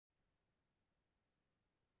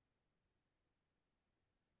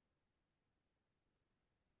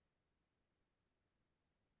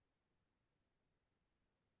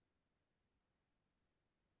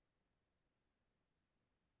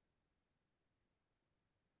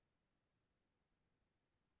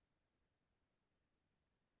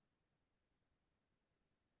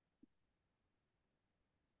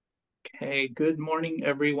Okay, good morning,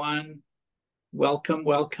 everyone. Welcome,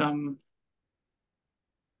 welcome.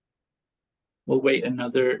 We'll wait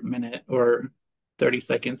another minute or 30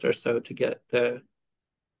 seconds or so to get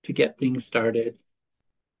things started.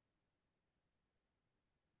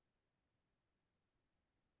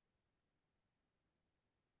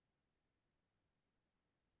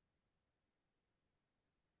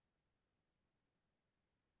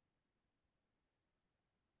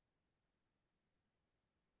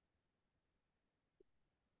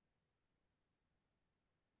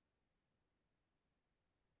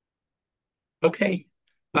 Okay.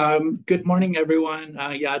 Good morning, everyone.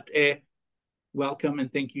 Yate, welcome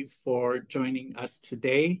and thank you for joining us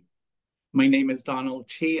today. My name is Donald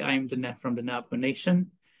Chi. I'm from the Navajo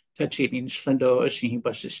Nation. Tachin Shlendo Ashin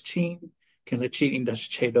Bashichin, Kilachin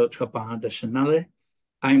Dashedo Trapa Dashanale.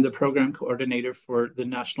 I'm the program coordinator for the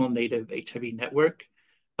National Native HIV Network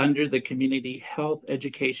under the Community Health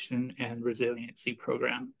Education and Resiliency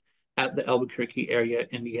Program at the Albuquerque Area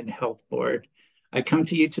Indian Health Board. I come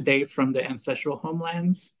to you today from the ancestral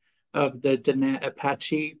homelands of the Diné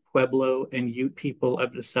Apache, Pueblo, and Ute people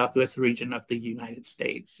of the Southwest region of the United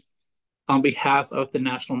States. On behalf of the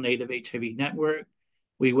National Native HIV Network,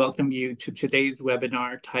 we welcome you to today's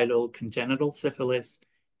webinar titled Congenital Syphilis,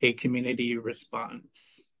 a Community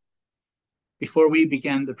Response. Before we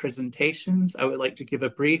begin the presentations, I would like to give a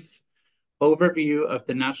brief overview of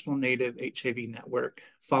the National Native HIV Network,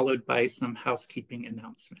 followed by some housekeeping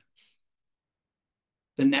announcements.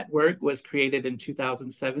 The network was created in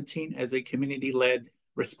 2017 as a community-led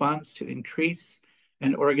response to increase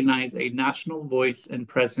and organize a national voice and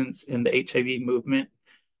presence in the HIV movement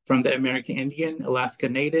from the American Indian, Alaska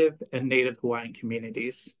Native, and Native Hawaiian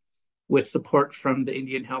communities, with support from the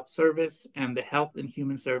Indian Health Service and the Health and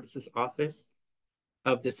Human Services Office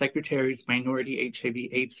of the Secretary's Minority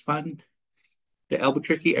HIV/AIDS Fund. The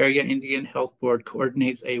Albuquerque Area Indian Health Board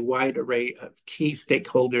coordinates a wide array of key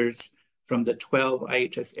stakeholders from the 12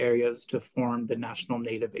 IHS areas to form the National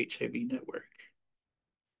Native HIV Network.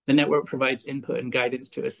 The network provides input and guidance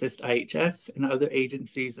to assist IHS and other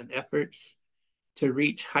agencies and efforts to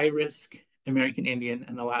reach high-risk American Indian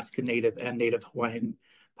and Alaska Native and Native Hawaiian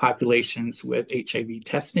populations with HIV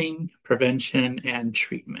testing, prevention, and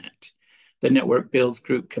treatment. The network builds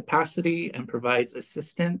group capacity and provides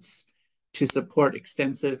assistance to support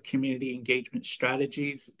extensive community engagement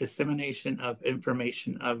strategies, dissemination of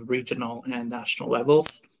information of regional and national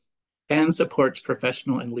levels, and supports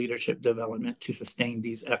professional and leadership development to sustain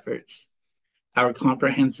these efforts. Our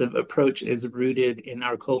comprehensive approach is rooted in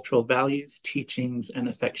our cultural values, teachings, and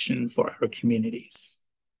affection for our communities.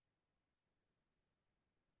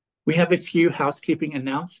 We have a few housekeeping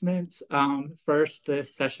announcements. First,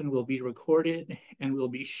 this session will be recorded and will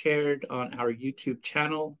be shared on our YouTube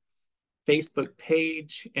channel, Facebook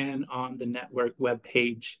page, and on the network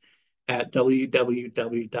webpage at www.nnhn.org.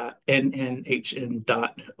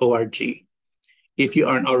 If you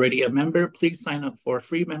aren't already a member, please sign up for a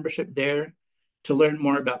free membership there to learn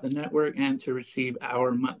more about the network and to receive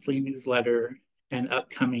our monthly newsletter and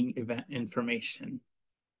upcoming event information.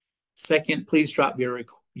 Second, please drop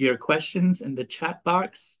your questions in the chat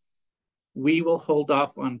box. We will hold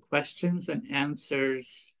off on questions and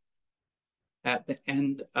answers at the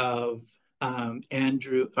end of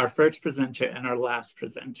Andrew, our first presenter, and our last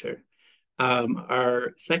presenter.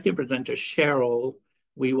 Our second presenter, Cheryl,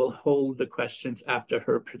 we will hold the questions after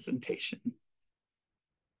her presentation.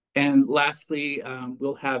 And lastly,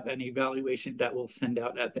 we'll have an evaluation that we'll send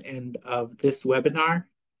out at the end of this webinar.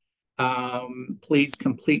 Please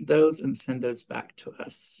complete those and send those back to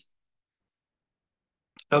us.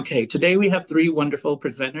 Okay, today we have three wonderful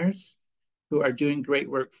presenters who are doing great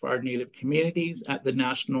work for our Native communities at the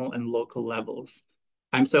national and local levels.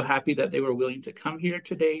 I'm so happy that they were willing to come here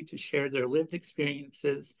today to share their lived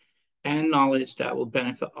experiences and knowledge that will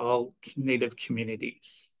benefit all Native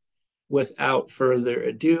communities. Without further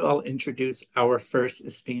ado, I'll introduce our first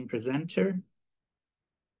esteemed presenter.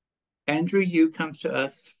 Andrew Yu comes to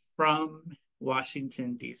us from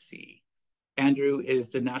Washington, D.C. Andrew is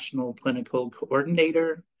the National Clinical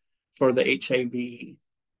Coordinator for the HCV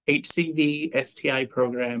STI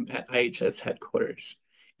program at IHS headquarters.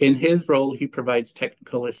 In his role, he provides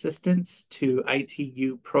technical assistance to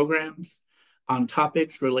ITU programs on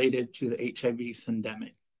topics related to the HIV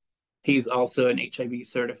syndemic. He's also an HIV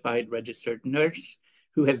certified registered nurse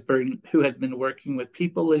who has been working with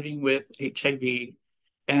people living with HIV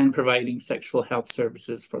and providing sexual health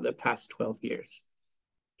services for the past 12 years.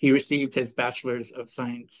 He received his Bachelor's of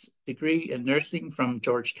Science degree in nursing from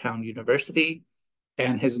Georgetown University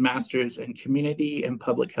and his Master's in Community and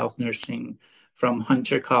Public Health Nursing from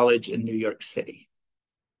Hunter College in New York City.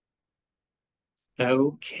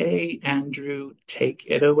 Okay, Andrew, take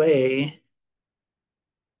it away.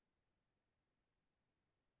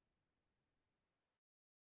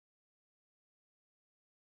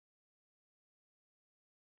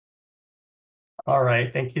 All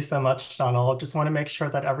right, thank you so much, Donald. Just want to make sure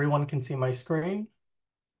that everyone can see my screen.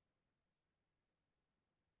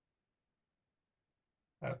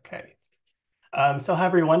 Okay. Hi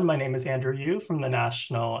everyone, my name is Andrew Yu from the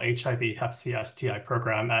National HIV Hep C STI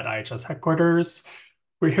program at IHS headquarters.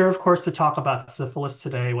 We're here, of course, to talk about syphilis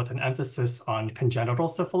today with an emphasis on congenital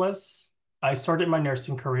syphilis. I started my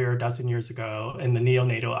nursing career a dozen years ago in the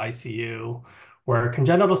neonatal ICU, where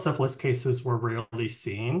congenital syphilis cases were rarely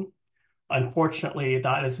seen. Unfortunately,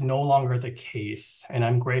 that is no longer the case, and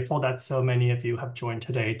I'm grateful that so many of you have joined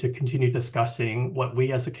today to continue discussing what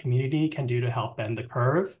we as a community can do to help bend the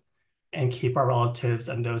curve and keep our relatives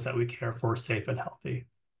and those that we care for safe and healthy.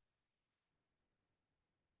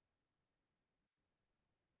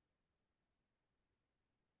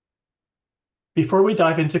 Before we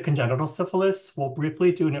dive into congenital syphilis, we'll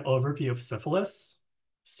briefly do an overview of syphilis.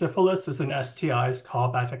 Syphilis is an STI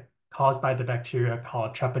caused by the bacteria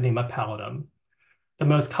called Treponema pallidum. The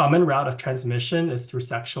most common route of transmission is through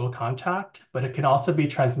sexual contact, but it can also be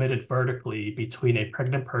transmitted vertically between a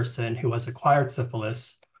pregnant person who has acquired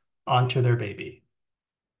syphilis onto their baby.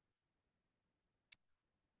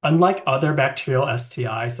 Unlike other bacterial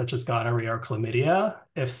STIs such as gonorrhea or chlamydia,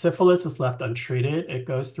 if syphilis is left untreated, it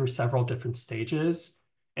goes through several different stages,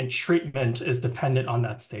 and treatment is dependent on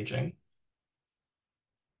that staging.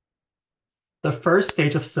 The first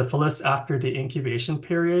stage of syphilis after the incubation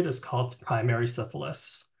period is called primary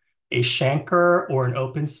syphilis. A chancre or an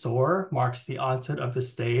open sore marks the onset of the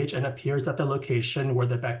stage and appears at the location where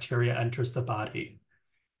the bacteria enters the body.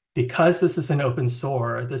 Because this is an open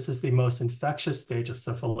sore, this is the most infectious stage of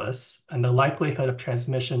syphilis, and the likelihood of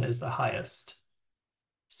transmission is the highest.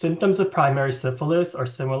 Symptoms of primary syphilis are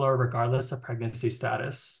similar regardless of pregnancy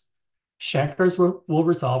status. Chancres will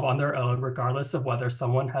resolve on their own regardless of whether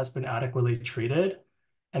someone has been adequately treated,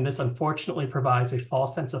 and this unfortunately provides a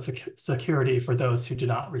false sense of security for those who do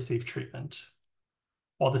not receive treatment.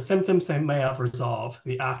 While the symptoms may have resolved,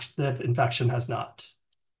 the active infection has not.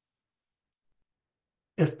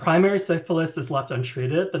 If primary syphilis is left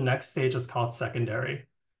untreated, the next stage is called secondary.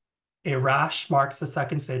 A rash marks the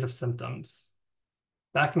second stage of symptoms.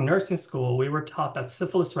 Back in nursing school, we were taught that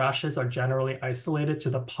syphilis rashes are generally isolated to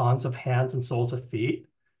the palms of hands and soles of feet,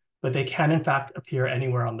 but they can in fact appear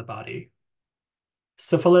anywhere on the body.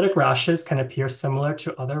 Syphilitic rashes can appear similar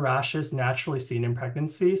to other rashes naturally seen in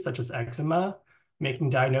pregnancy, such as eczema, making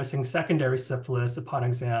diagnosing secondary syphilis upon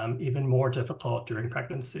exam even more difficult during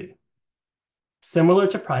pregnancy. Similar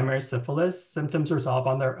to primary syphilis, symptoms resolve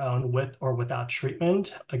on their own with or without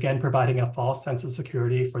treatment, again providing a false sense of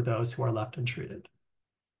security for those who are left untreated.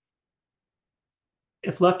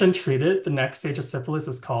 If left untreated, the next stage of syphilis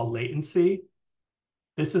is called latency.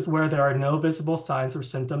 This is where there are no visible signs or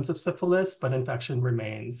symptoms of syphilis, but infection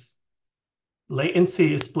remains.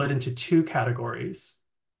 Latency is split into two categories.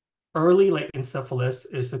 Early latent syphilis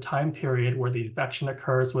is the time period where the infection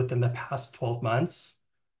occurs within the past 12 months.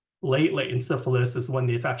 Late latent syphilis is when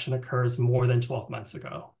the infection occurs more than 12 months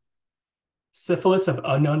ago. Syphilis of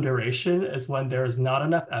unknown duration is when there is not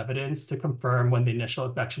enough evidence to confirm when the initial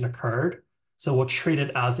infection occurred, so we'll treat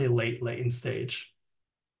it as a late latent stage.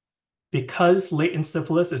 Because latent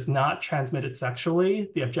syphilis is not transmitted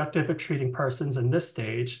sexually, the objective of treating persons in this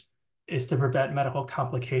stage is to prevent medical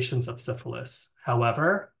complications of syphilis.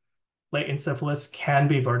 However, latent syphilis can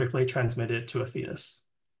be vertically transmitted to a fetus.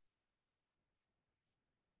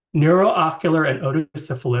 Neuroocular and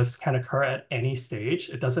otosyphilis can occur at any stage.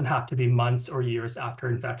 It doesn't have to be months or years after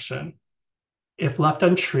infection. If left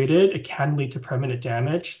untreated, it can lead to permanent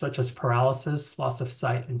damage, such as paralysis, loss of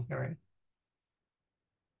sight, and hearing.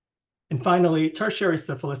 And finally, tertiary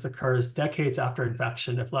syphilis occurs decades after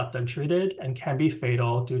infection if left untreated and can be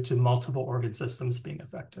fatal due to multiple organ systems being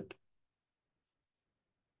affected.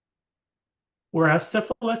 Whereas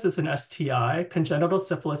syphilis is an STI, congenital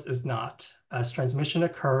syphilis is not, as transmission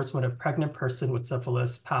occurs when a pregnant person with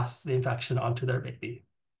syphilis passes the infection onto their baby.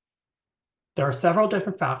 There are several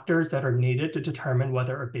different factors that are needed to determine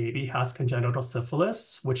whether a baby has congenital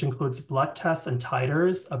syphilis, which includes blood tests and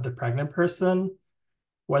titers of the pregnant person,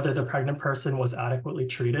 whether the pregnant person was adequately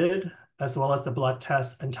treated, as well as the blood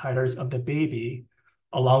tests and titers of the baby,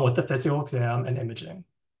 along with the physical exam and imaging.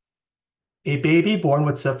 A baby born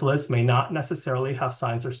with syphilis may not necessarily have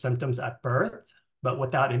signs or symptoms at birth, but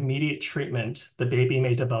without immediate treatment, the baby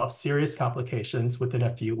may develop serious complications within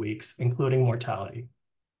a few weeks, including mortality.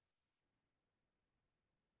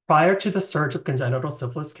 Prior to the surge of congenital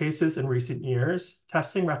syphilis cases in recent years,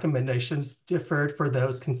 testing recommendations differed for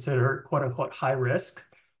those considered quote unquote high risk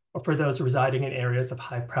or for those residing in areas of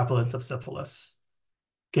high prevalence of syphilis.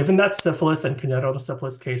 Given that syphilis and congenital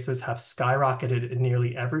syphilis cases have skyrocketed in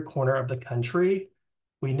nearly every corner of the country,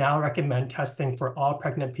 we now recommend testing for all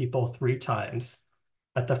pregnant people 3 times,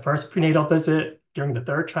 at the first prenatal visit, during the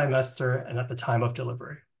 3rd trimester, and at the time of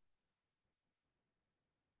delivery.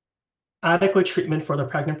 Adequate treatment for the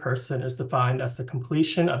pregnant person is defined as the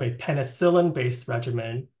completion of a penicillin-based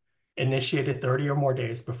regimen initiated 30 or more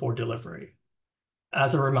days before delivery.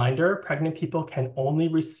 As a reminder, pregnant people can only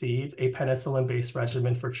receive a penicillin-based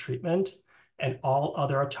regimen for treatment, and all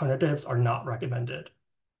other alternatives are not recommended.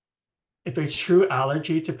 If a true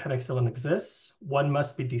allergy to penicillin exists, one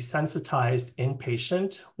must be desensitized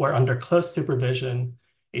inpatient, where under close supervision,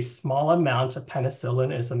 a small amount of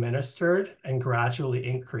penicillin is administered and gradually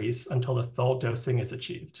increased until the full dosing is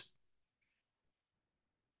achieved.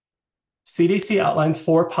 CDC outlines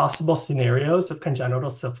 4 possible scenarios of congenital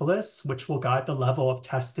syphilis, which will guide the level of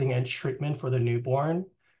testing and treatment for the newborn,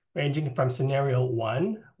 ranging from scenario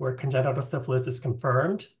 1, where congenital syphilis is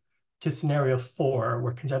confirmed, to scenario 4,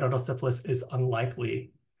 where congenital syphilis is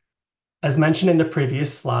unlikely. As mentioned in the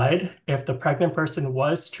previous slide, if the pregnant person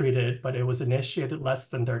was treated, but it was initiated less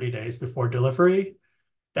than 30 days before delivery,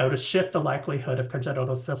 that would shift the likelihood of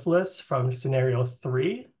congenital syphilis from scenario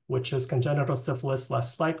 3, which is congenital syphilis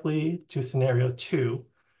less likely, to scenario 2,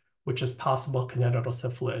 which is possible congenital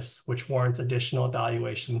syphilis, which warrants additional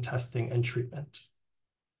evaluation, testing, and treatment.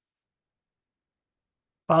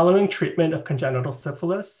 Following treatment of congenital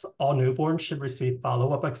syphilis, all newborns should receive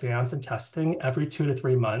follow-up exams and testing every 2 to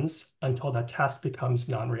 3 months until that test becomes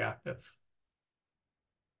non-reactive.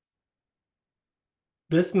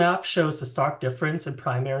 This map shows the stark difference in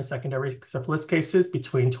primary and secondary syphilis cases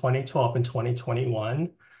between 2012 and 2021,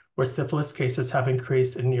 where syphilis cases have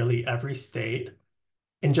increased in nearly every state.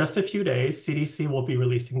 In just a few days, CDC will be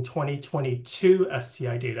releasing 2022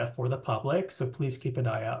 STI data for the public, so please keep an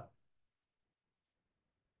eye out.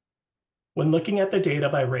 When looking at the data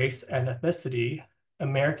by race and ethnicity,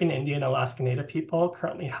 American Indian Alaska Native people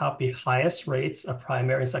currently have the highest rates of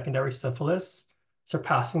primary and secondary syphilis,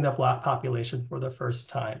 surpassing the Black population for the first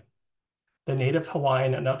time. The Native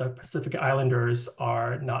Hawaiian and other Pacific Islanders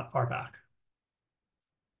are not far back.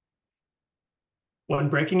 When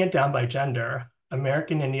breaking it down by gender,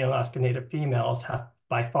 American Indian Alaska Native females have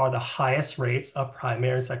by far the highest rates of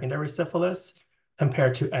primary and secondary syphilis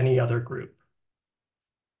compared to any other group.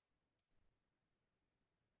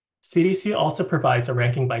 CDC also provides a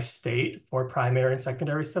ranking by state for primary and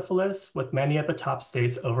secondary syphilis, with many of the top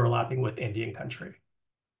states overlapping with Indian country.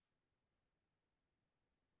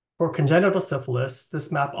 For congenital syphilis, this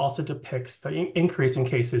map also depicts the increase in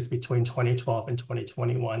cases between 2012 and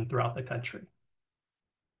 2021 throughout the country.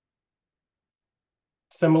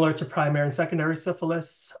 Similar to primary and secondary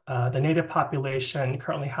syphilis, the Native population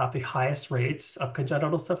currently have the highest rates of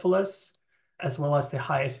congenital syphilis, as well as the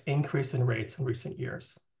highest increase in rates in recent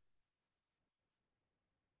years.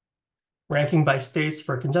 Ranking by states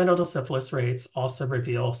for congenital syphilis rates also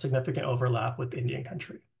reveal significant overlap with Indian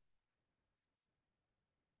country.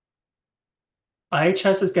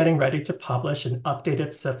 IHS is getting ready to publish an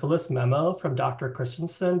updated syphilis memo from Dr.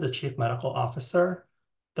 Christensen, the Chief Medical Officer.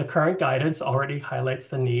 The current guidance already highlights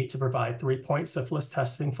the need to provide 3-point syphilis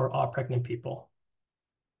testing for all pregnant people.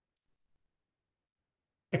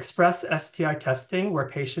 Express STI testing, where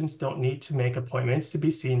patients don't need to make appointments to be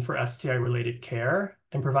seen for STI-related care,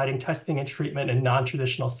 and providing testing and treatment in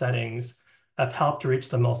non-traditional settings have helped reach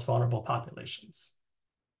the most vulnerable populations.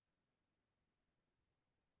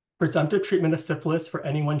 Presumptive treatment of syphilis for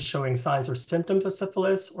anyone showing signs or symptoms of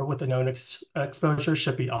syphilis or with a known exposure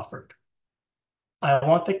should be offered. I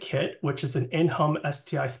Want the Kit, which is an in-home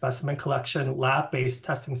STI specimen collection lab-based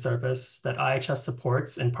testing service that IHS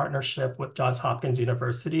supports in partnership with Johns Hopkins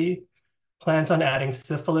University, plans on adding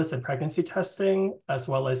syphilis and pregnancy testing, as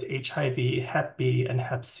well as HIV, Hep B, and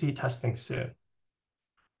Hep C testing soon.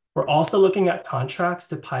 We're also looking at contracts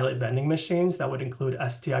to pilot vending machines that would include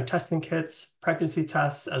STI testing kits, pregnancy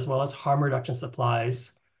tests, as well as harm reduction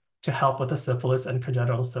supplies to help with the syphilis and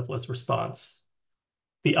congenital syphilis response.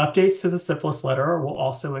 The updates to the syphilis letter will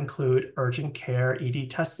also include urgent care ED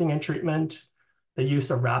testing and treatment, the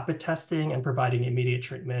use of rapid testing and providing immediate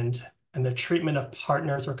treatment, and the treatment of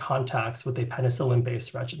partners or contacts with a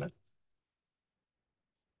penicillin-based regimen.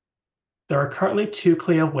 There are currently 2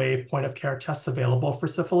 CLIA wave point-of-care tests available for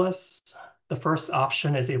syphilis. The first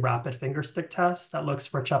option is a rapid fingerstick test that looks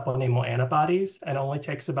for treponemal antibodies and only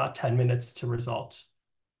takes about 10 minutes to result.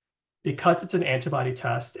 Because it's an antibody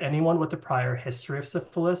test, anyone with a prior history of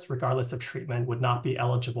syphilis, regardless of treatment, would not be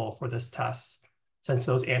eligible for this test, since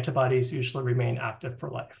those antibodies usually remain active for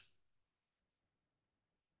life.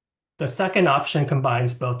 The second option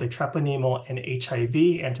combines both the treponema and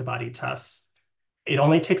HIV antibody tests. It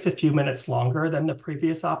only takes a few minutes longer than the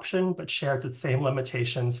previous option, but shares the same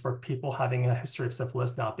limitations for people having a history of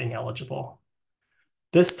syphilis not being eligible.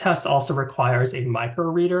 This test also requires a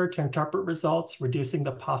microreader to interpret results, reducing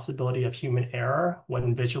the possibility of human error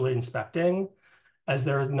when visually inspecting, as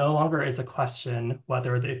there no longer is a question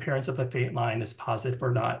whether the appearance of a faint line is positive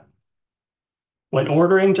or not. When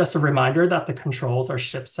ordering, just a reminder that the controls are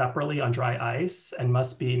shipped separately on dry ice and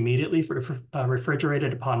must be immediately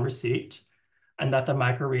refrigerated upon receipt, and that the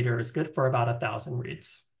microreader is good for about 1,000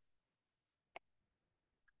 reads.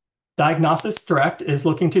 Diagnostics Direct is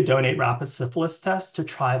looking to donate rapid syphilis tests to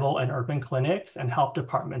tribal and urban clinics and health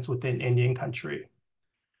departments within Indian country.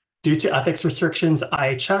 Due to ethics restrictions,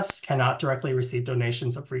 IHS cannot directly receive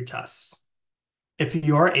donations of free tests. If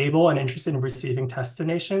you are able and interested in receiving test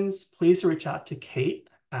donations, please reach out to Kate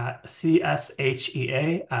at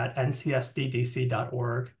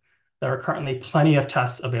cshea@ncsddc.org. There are currently plenty of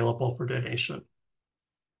tests available for donation.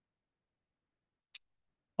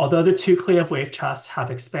 Although the two CLIA-waived tests have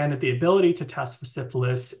expanded the ability to test for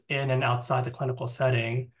syphilis in and outside the clinical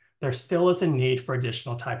setting, there still is a need for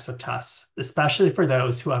additional types of tests, especially for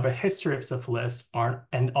those who have a history of syphilis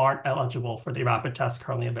aren't eligible for the rapid test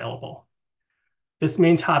currently available. This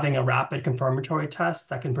means having a rapid confirmatory test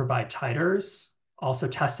that can provide titers, also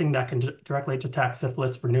testing that can directly detect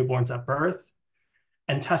syphilis for newborns at birth,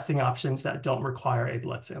 and testing options that don't require a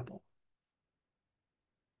blood sample.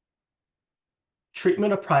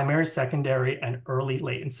 Treatment of primary, secondary, and early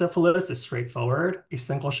latent syphilis is straightforward, a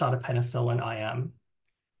single shot of penicillin IM.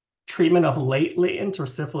 Treatment of late latent or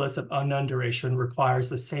syphilis of unknown duration requires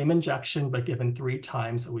the same injection but given 3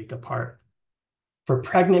 times a week apart. For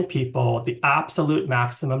pregnant people, the absolute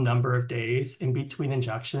maximum number of days in between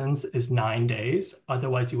injections is 9 days.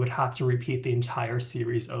 Otherwise, you would have to repeat the entire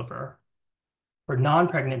series over. For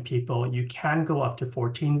non-pregnant people, you can go up to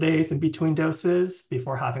 14 days in between doses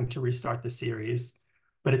before having to restart the series,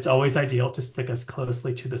 but it's always ideal to stick as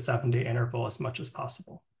closely to the 7-day interval as much as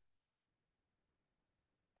possible.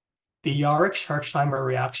 The Yarick-Herxheimer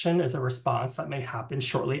reaction is a response that may happen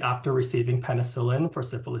shortly after receiving penicillin for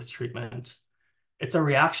syphilis treatment. It's a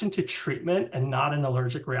reaction to treatment and not an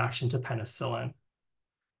allergic reaction to penicillin.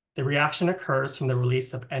 The reaction occurs from the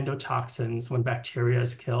release of endotoxins when bacteria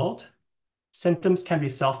is killed. Symptoms can be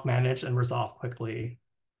self-managed and resolved quickly.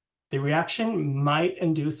 The reaction might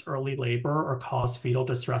induce early labor or cause fetal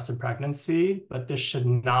distress in pregnancy, but this should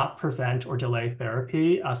not prevent or delay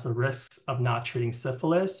therapy, as the risks of not treating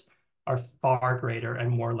syphilis are far greater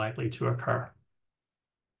and more likely to occur.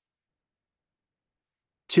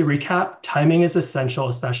 To recap, timing is essential,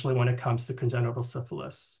 especially when it comes to congenital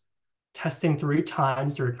syphilis. Testing 3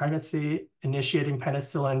 times during pregnancy, initiating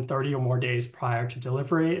penicillin 30 or more days prior to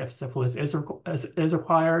delivery if syphilis is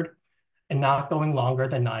acquired, and not going longer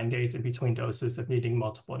than 9 days in between doses if needing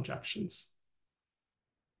multiple injections.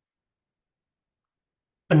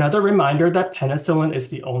 Another reminder that penicillin is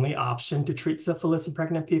the only option to treat syphilis in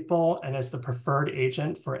pregnant people and is the preferred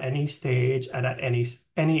agent for any stage and at any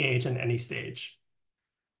age and any stage.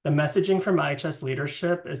 The messaging from IHS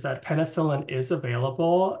leadership is that penicillin is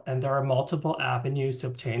available, and there are multiple avenues to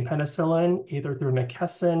obtain penicillin, either through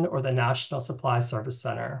McKesson or the National Supply Service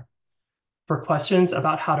Center. For questions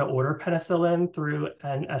about how to order penicillin through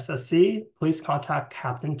NSSC, please contact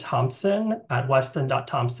Captain Thompson at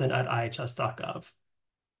weston.thompson@ihs.gov.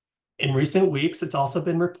 In recent weeks, it's also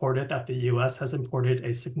been reported that the US has imported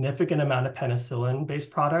a significant amount of penicillin-based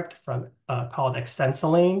product called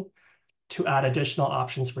extensiline, to add additional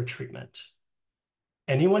options for treatment.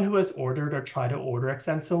 Anyone who has ordered or tried to order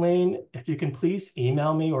extensiline, if you can please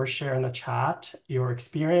email me or share in the chat your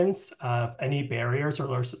experience of any barriers or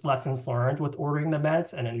lessons learned with ordering the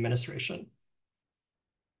meds and administration.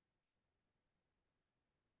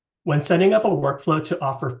 When setting up a workflow to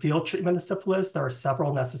offer field treatment of syphilis, there are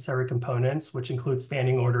several necessary components, which include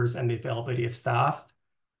standing orders and the availability of staff,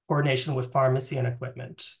 coordination with pharmacy and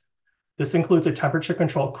equipment. This includes a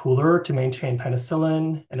temperature-controlled cooler to maintain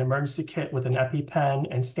penicillin, an emergency kit with an EpiPen,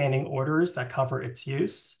 and standing orders that cover its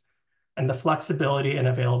use, and the flexibility and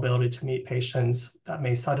availability to meet patients that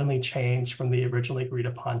may suddenly change from the originally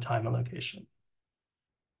agreed-upon time and location.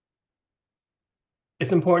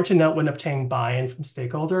 It's important to note when obtaining buy-in from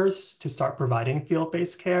stakeholders to start providing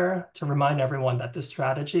field-based care, to remind everyone that this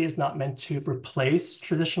strategy is not meant to replace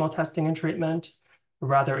traditional testing and treatment,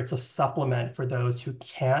 Rather, it's a supplement for those who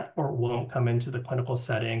can't or won't come into the clinical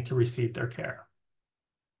setting to receive their care.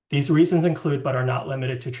 These reasons include, but are not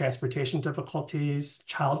limited to, transportation difficulties,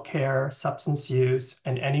 childcare, substance use,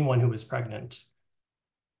 and anyone who is pregnant.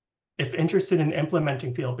 If interested in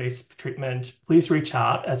implementing field-based treatment, please reach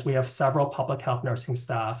out, as we have several public health nursing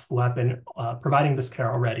staff who have been providing this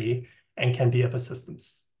care already and can be of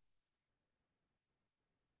assistance.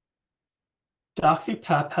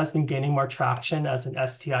 DoxyPEP has been gaining more traction as an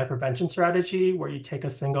STI prevention strategy, where you take a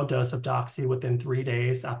single dose of Doxy within 3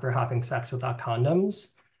 days after having sex without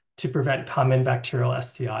condoms to prevent common bacterial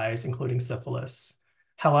STIs, including syphilis.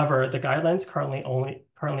 However, the guidelines currently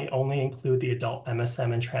only include the adult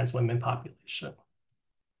MSM and trans women population.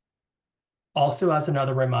 Also, as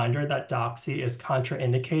another reminder, that Doxy is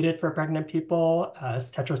contraindicated for pregnant people,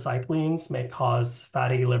 as tetracyclines may cause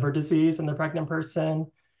fatty liver disease in the pregnant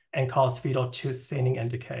person and cause fetal tooth staining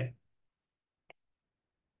and decay.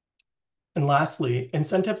 And lastly,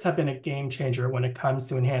 incentives have been a game changer when it comes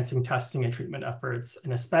to enhancing testing and treatment efforts,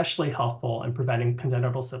 and especially helpful in preventing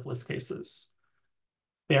congenital syphilis cases.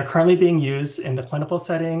 They are currently being used in the clinical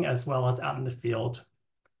setting as well as out in the field.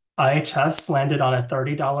 IHS landed on a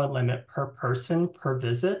 $30 limit per person per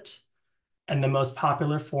visit, and the most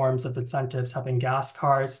popular forms of incentives have been gas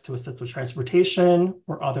cards to assist with transportation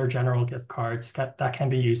or other general gift cards that can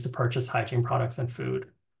be used to purchase hygiene products and food.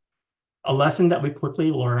 A lesson that we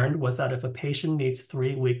quickly learned was that if a patient needs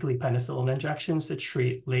 3 weekly penicillin injections to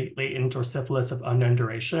treat latent or syphilis of unknown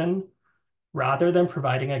duration, rather than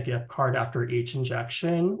providing a gift card after each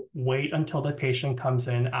injection, wait until the patient comes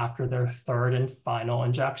in after their 3rd and final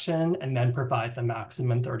injection, and then provide the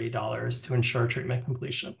maximum $30 to ensure treatment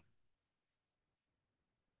completion.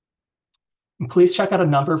 And please check out a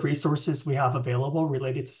number of resources we have available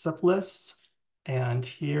related to syphilis. And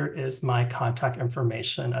here is my contact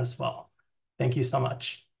information as well. Thank you so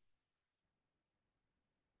much.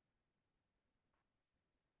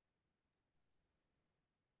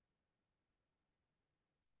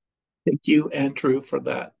 Thank you, Andrew, for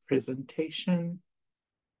that presentation.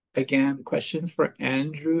 Again, questions for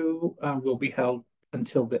Andrew will be held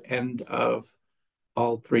until the end of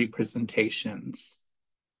all 3 presentations.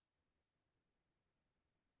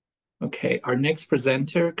 Okay, our next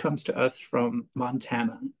presenter comes to us from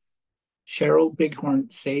Montana. Cheryl Bighorn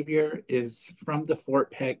Savior is from the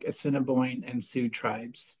Fort Peck, Assiniboine, and Sioux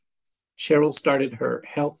tribes. Cheryl started her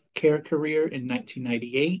healthcare career in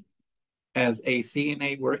 1998 as a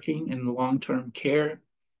CNA working in long-term care.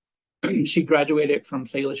 She graduated from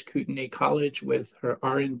Salish Kootenai College with her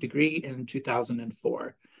RN degree in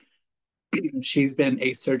 2004. She's been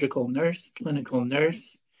a surgical nurse, clinical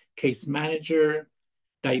nurse, case manager,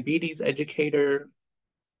 diabetes educator,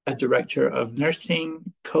 a director of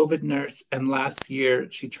nursing, COVID nurse, and last year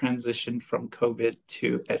she transitioned from COVID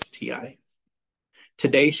to STI.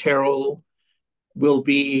 Today, Cheryl will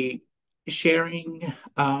be sharing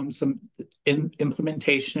some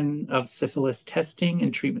implementation of syphilis testing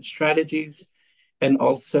and treatment strategies, and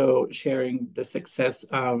also sharing the success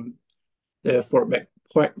the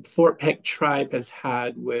Fort Peck tribe has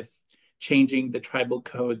had with changing the tribal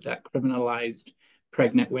code that criminalized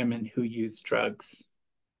pregnant women who use drugs.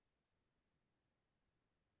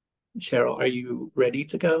 Cheryl, are you ready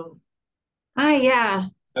to go? Hi, yeah.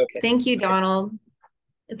 Okay. Thank you, Donald.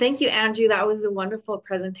 Thank you, Andrew. That was a wonderful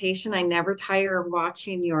presentation. I never tire of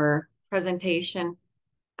watching your presentation.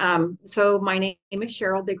 So my name is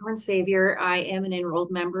Cheryl Bighorn Savior. I am an enrolled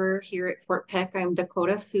member here at Fort Peck. I'm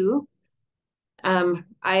Dakota Sioux.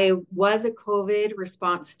 I was a COVID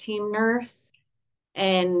response team nurse,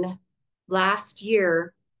 and last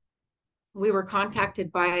year we were contacted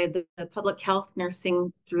by the public health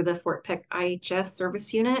nursing through the Fort Peck IHS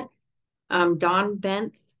service unit. Don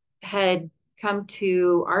Benth had come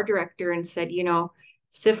to our director and said, you know,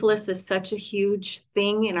 syphilis is such a huge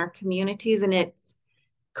thing in our communities, and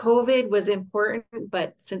COVID was important,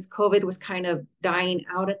 but since COVID was kind of dying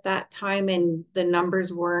out at that time and the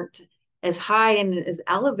numbers weren't as high and as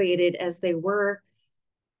elevated as they were,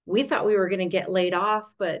 we thought we were going to get laid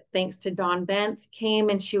off. But thanks to Dawn Benth came,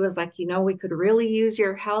 and she was like, you know, we could really use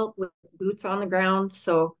your help with boots on the ground.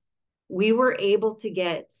 So we were able to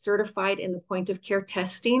get certified in the point of care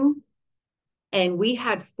testing. And we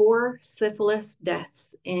had 4 syphilis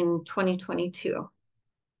deaths in 2022,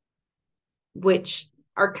 which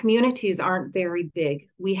our communities aren't very big.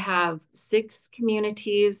 We have 6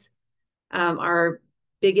 communities. Our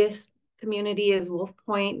biggest community is Wolf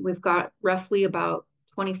Point. We've got roughly about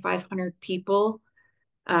 2,500 people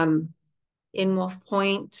in Wolf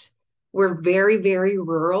Point. We're very, very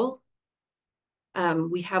rural.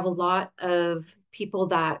 We have a lot of people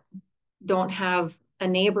that don't have a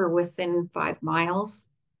neighbor within 5 miles.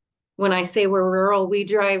 When I say we're rural, we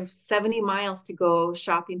drive 70 miles to go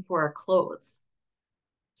shopping for our clothes.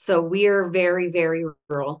 So we are very, very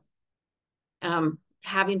rural.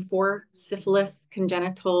 Having 4 syphilis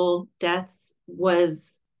congenital deaths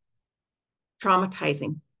was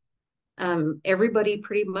traumatizing. Everybody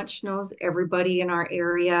pretty much knows everybody in our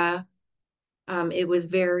area. It was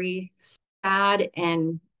very sad,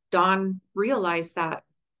 and Dawn realized that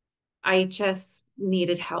IHS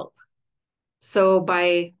needed help. So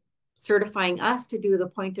by certifying us to do the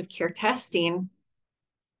point of care testing,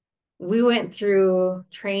 we went through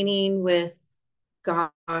training with,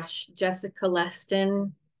 Jessica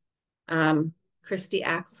Leston, Christy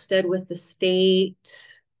Acklestead with the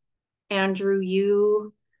state, Andrew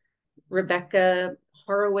Yu, Rebecca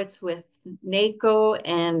Horowitz with NACO,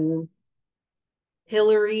 and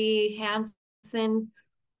Hillary Hansen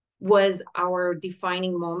was our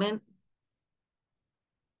defining moment.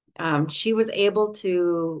 She was able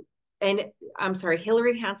to, and I'm sorry,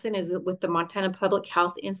 Hillary Hansen is with the Montana Public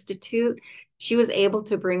Health Institute. She was able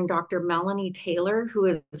to bring Dr. Melanie Taylor, who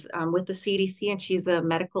is with the CDC, and she's a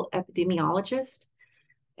medical epidemiologist.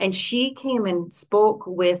 And she came and spoke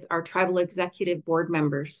with our tribal executive board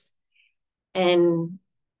members. And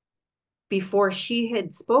before she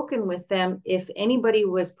had spoken with them, if anybody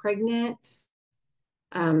was pregnant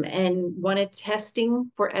and wanted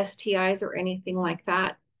testing for STIs or anything like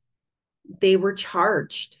that, they were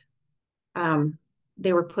charged.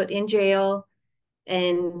 They were put in jail,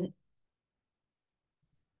 and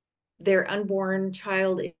their unborn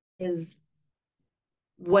child is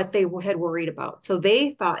what they had worried about. So they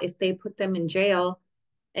thought if they put them in jail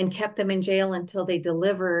and kept them in jail until they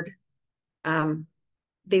delivered,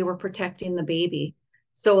 they were protecting the baby.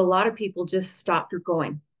 So a lot of people just stopped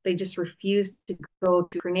going. They just refused to go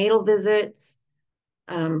to prenatal visits,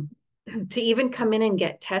 to even come in and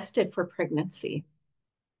get tested for pregnancy.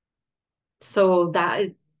 So that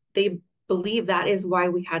they believe that is why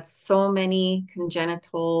we had so many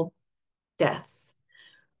congenital deaths.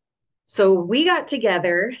 So we got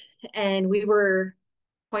together and we were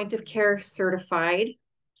point of care certified.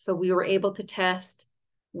 So we were able to test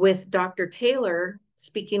with Dr. Taylor,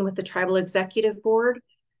 speaking with the tribal executive board.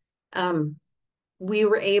 We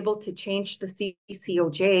were able to change the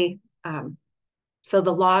CCOJ. So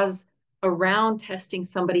the laws around testing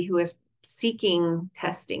somebody who is seeking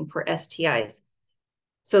testing for STIs.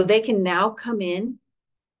 So they can now come in,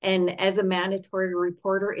 and as a mandatory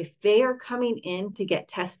reporter, if they are coming in to get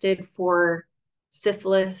tested for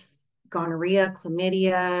syphilis, gonorrhea,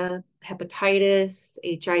 chlamydia, hepatitis,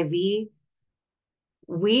 HIV,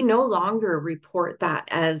 we no longer report that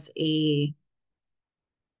as a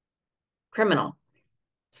criminal.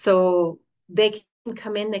 So they can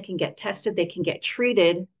come in, they can get tested, they can get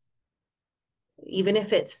treated, even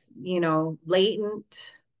if it's,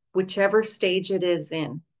 latent, whichever stage it is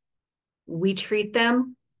in. We treat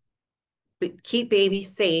them, but keep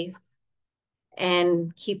babies safe,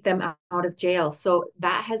 and keep them out of jail. So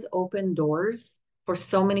that has opened doors for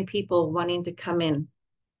so many people wanting to come in.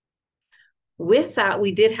 With that,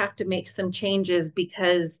 we did have to make some changes,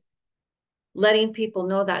 because letting people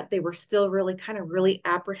know that they were still really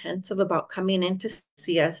apprehensive about coming in to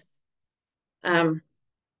see us.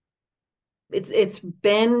 It's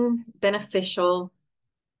been beneficial,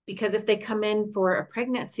 because if they come in for a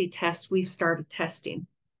pregnancy test, we've started testing.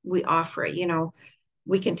 We offer it,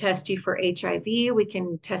 we can test you for HIV, we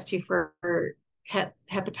can test you for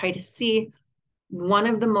hepatitis C. One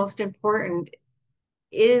of the most important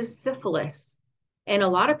is syphilis. And a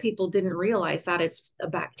lot of people didn't realize that it's a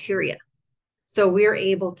bacteria. So we're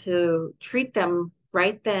able to treat them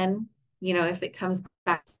right then, if it comes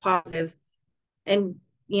back positive. And,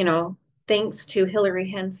 thanks to Hillary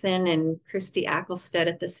Henson and Christy Acklestead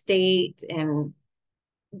at the state, and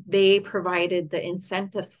they provided the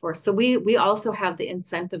incentives for. So we also have the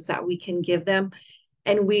incentives that we can give them,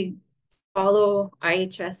 and we follow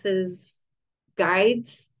IHS's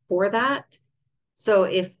guides for that. So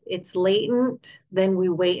if it's latent, then we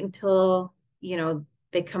wait until,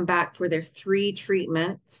 they come back for their 3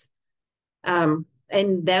 treatments. And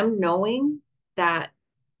them knowing that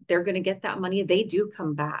they're going to get that money, they do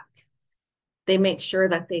come back. They make sure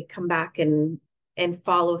that they come back and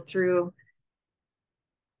follow through.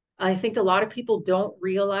 I think a lot of people don't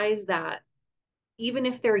realize that even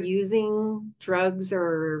if they're using drugs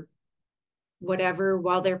or whatever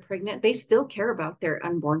while they're pregnant, they still care about their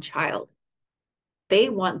unborn child. They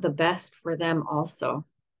want the best for them also.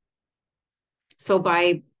 So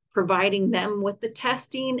by providing them with the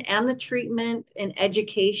testing and the treatment and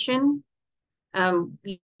education,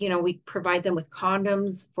 we provide them with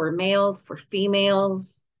condoms for males, for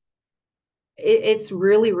females. It's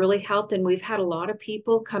really, really helped. And we've had a lot of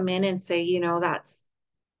people come in and say,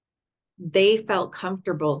 they felt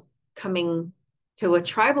comfortable coming to a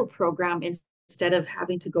tribal program instead of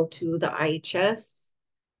having to go to the IHS,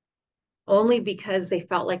 only because they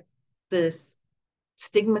felt like this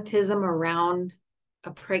stigmatism around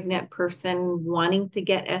a pregnant person wanting to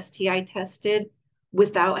get STI tested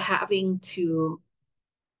without having to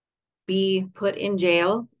be put in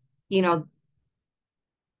jail,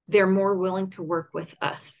 they're more willing to work with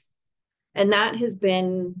us. And that has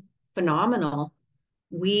been phenomenal.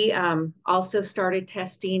 We also started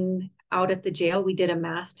testing out at the jail. We did a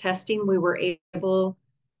mass testing. We were able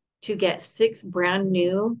to get 6 brand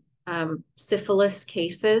new syphilis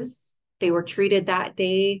cases. They were treated that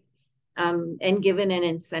day and given an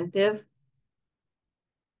incentive.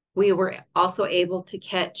 We were also able to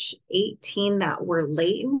catch 18 that were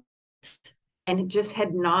latent and just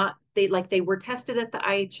had not, they were tested at the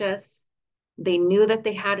IHS. They knew that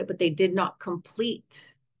they had it, but they did not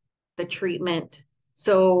complete the treatment.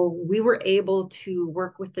 So we were able to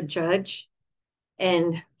work with the judge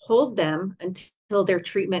and hold them until their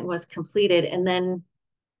treatment was completed. And then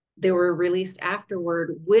they were released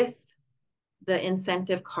afterward with the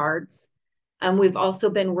incentive cards. We've also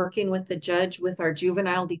been working with the judge with our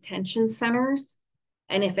juvenile detention centers.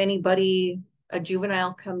 And if a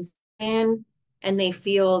juvenile comes in and they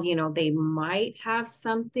feel, they might have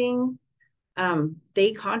something,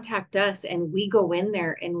 they contact us and we go in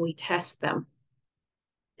there and we test them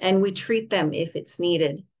and we treat them if it's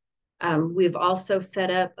needed. We've also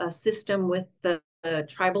set up a system with the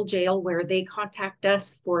tribal jail where they contact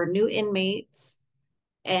us for new inmates,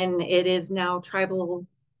 and it is now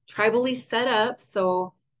tribally set up.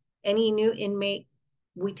 So any new inmate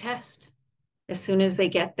we test as soon as they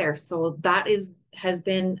get there. So that has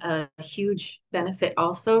been a huge benefit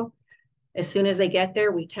also. As soon as they get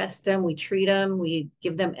there, we test them, we treat them, we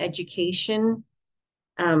give them education.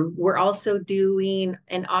 We're also doing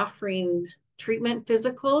and offering treatment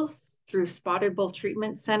physicals through Spotted Bull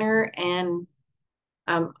Treatment Center and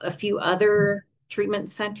a few other treatment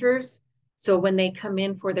centers. So when they come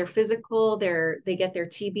in for their physical, they get their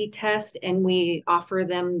TB test, and we offer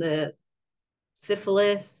them the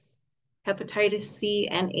syphilis, hepatitis C,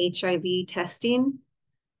 and HIV testing.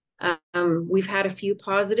 We've had a few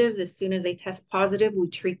positives. As soon as they test positive, we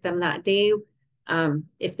treat them that day.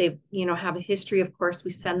 If they, have a history, of course,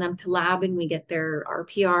 we send them to lab and we get their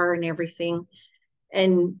RPR and everything.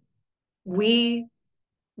 And we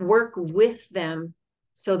work with them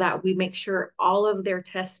so that we make sure all of their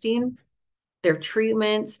testing, their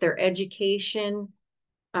treatments, their education,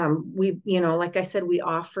 like I said, we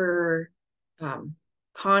offer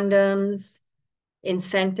condoms,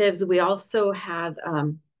 incentives. We also have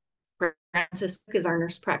Frances is our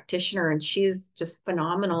nurse practitioner, and she's just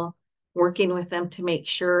phenomenal working with them to make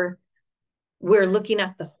sure we're looking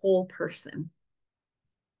at the whole person.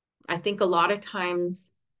 I think a lot of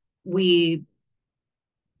times we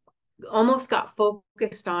almost got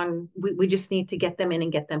focused on, we just need to get them in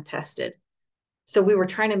and get them tested. So we were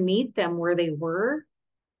trying to meet them where they were.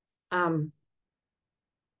 But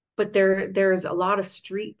there's a lot of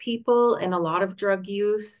street people and a lot of drug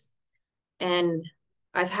use. And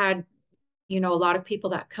I've had, a lot of people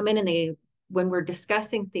that come in and when we're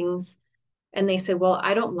discussing things, and they say, well,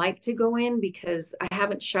 I don't like to go in because I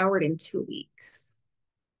haven't showered in 2 weeks.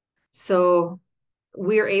 So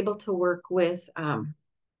we're able to work with kind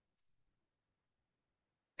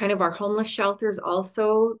of our homeless shelters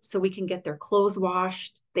also, so we can get their clothes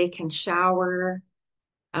washed, they can shower,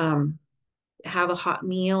 have a hot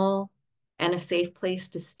meal, and a safe place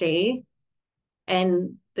to stay.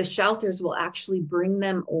 And the shelters will actually bring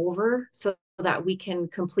them over so that we can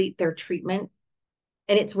complete their treatment.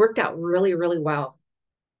 And it's worked out really, really well.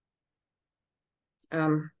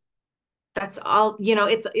 That's all,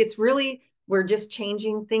 it's really, we're just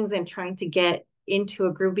changing things and trying to get into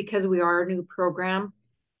a groove because we are a new program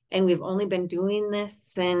and we've only been doing this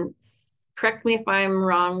since, correct me if I'm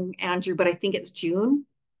wrong, Andrew, but I think it's June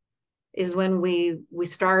is when we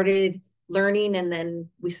started learning, and then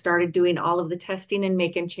we started doing all of the testing and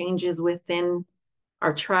making changes within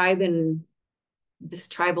our tribe and this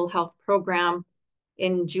tribal health program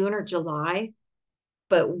in June or July.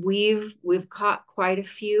 But we've caught quite a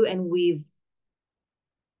few, and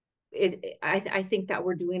I think that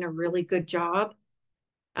we're doing a really good job.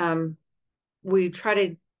 We try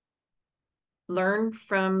to learn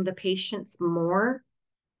from the patients more,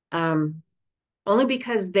 only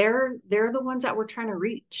because they're the ones that we're trying to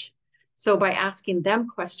reach. So by asking them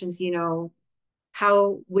questions,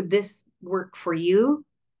 how would this work for you?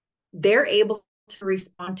 they're able to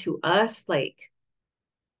respond to us like,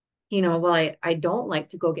 well, I don't like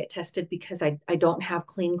to go get tested because I don't have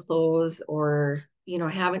clean clothes, or, I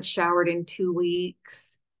haven't showered in 2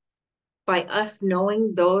 weeks. By us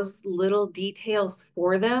knowing those little details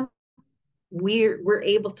for them, we're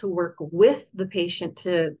able to work with the patient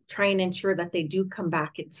to try and ensure that they do come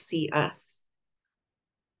back and see us.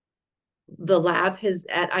 The lab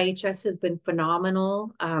at IHS has been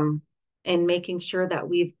phenomenal, in making sure that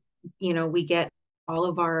we get all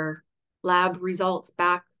of our lab results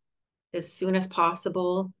back as soon as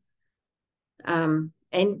possible. And,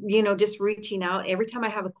 just reaching out. Every time I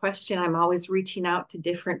have a question, I'm always reaching out to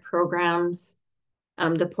different programs.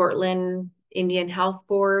 The Portland Indian Health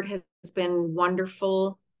Board has been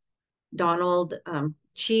wonderful. Donald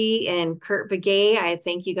Chi and Kurt Begay, I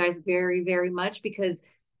thank you guys very, very much, because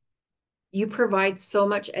you provide so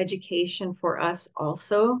much education for us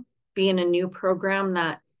also, being a new program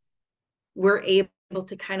that we're able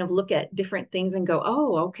to kind of look at different things and go,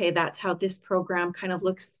 oh, okay, that's how this program kind of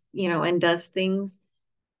looks, and does things.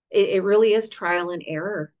 It really is trial and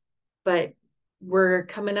error, but we're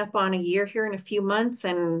coming up on a year here in a few months,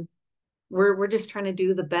 and we're just trying to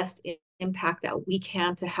do the best impact that we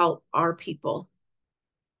can to help our people.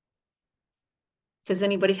 Does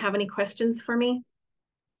anybody have any questions for me?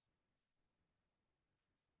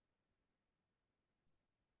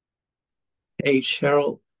 Hey,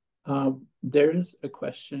 Cheryl, there's a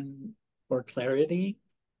question for clarity.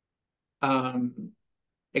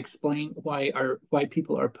 Explain why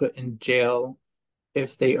people are put in jail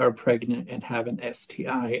if they are pregnant and have an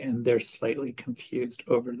STI, and they're slightly confused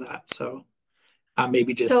over that. So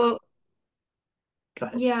maybe just So go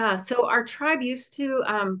ahead. yeah, so our tribe used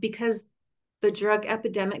to, because the drug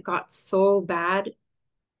epidemic got so bad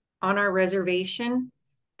on our reservation,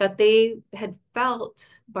 that they had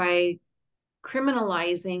felt by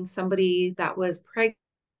criminalizing somebody that was pregnant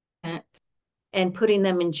and putting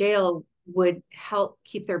them in jail would help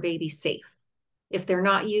keep their baby safe. If they're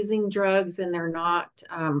not using drugs and they're not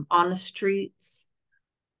on the streets,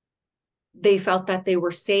 they felt that they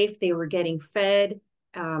were safe, they were getting fed,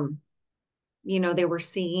 they were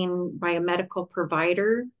seen by a medical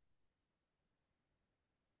provider.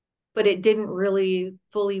 But it didn't really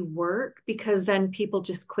fully work, because then people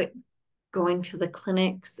just quit going to the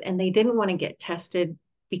clinics, and they didn't want to get tested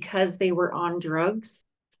because they were on drugs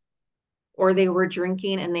or they were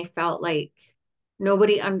drinking, and they felt like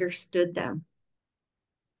nobody understood them.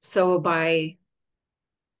 So by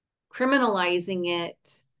criminalizing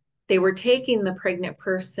it, they were taking the pregnant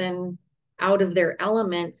person out of their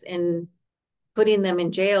elements and putting them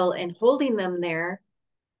in jail and holding them there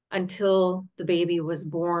until the baby was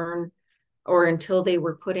born, or until they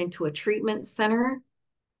were put into a treatment center.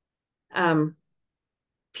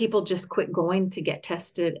 People just quit going to get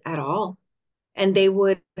tested at all. And they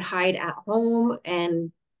would hide at home,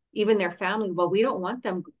 and even their family, well, we don't want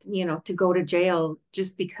them, to go to jail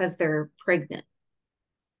just because they're pregnant.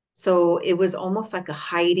 So it was almost like a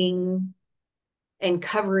hiding and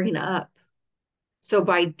covering up. So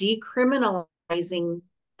by decriminalizing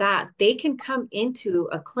that, they can come into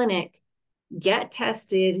a clinic, get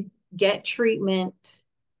tested, get treatment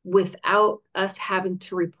without us having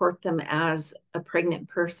to report them as a pregnant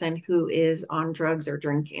person who is on drugs or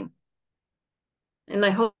drinking. And I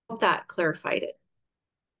hope that clarified it.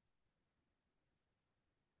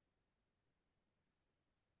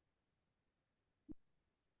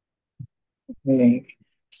 Okay.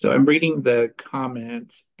 So I'm reading the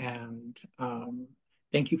comments, and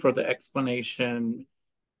thank you for the explanation.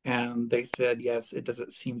 And they said, yes, it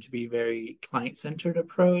doesn't seem to be very client-centered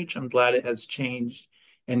approach. I'm glad it has changed,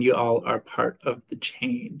 and you all are part of the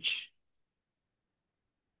change.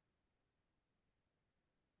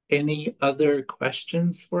 Any other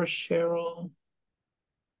questions for Cheryl?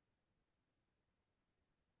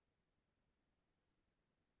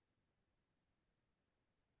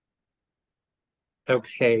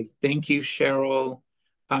 Okay, thank you, Cheryl.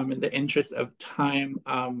 In the interest of time,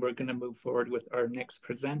 we're going to move forward with our next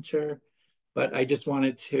presenter. But I just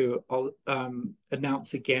wanted to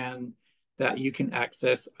announce again that you can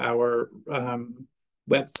access our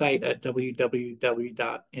website at www.nnhn.org,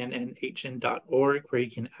 where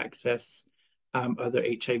you can access other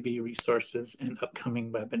HIV resources and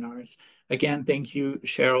upcoming webinars. Again, thank you,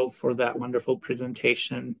 Cheryl, for that wonderful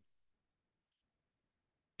presentation.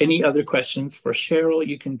 Any other questions for Cheryl,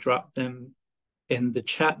 you can drop them in the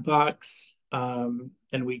chat box, and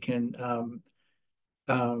we can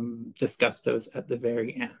discuss those at the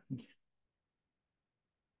very end.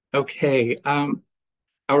 Okay,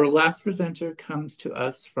 our last presenter comes to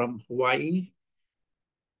us from Hawaii.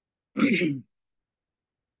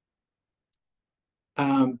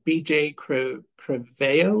 BJ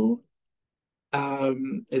Creveo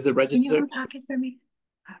is a Can you registered. unpack it for me?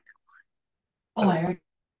 Oh, I already.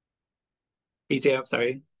 BJ, I'm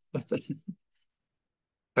sorry. What's it?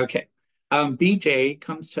 Okay. BJ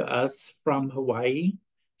comes to us from Hawaii.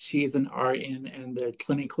 She is an RN and the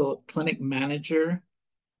clinic manager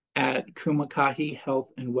at Kumakahi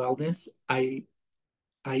Health and Wellness,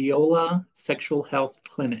 Iola Sexual Health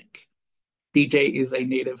Clinic. BJ is a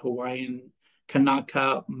Native Hawaiian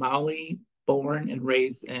Kanaka Maoli, born and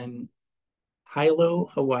raised in Hilo,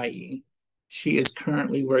 Hawaii. She is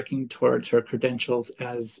currently working towards her credentials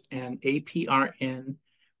as an APRN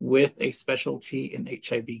with a specialty in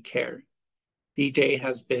HIV care. BJ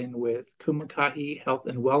has been with Kumakahi Health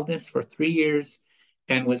and Wellness for 3 years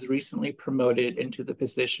and was recently promoted into the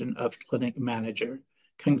position of clinic manager.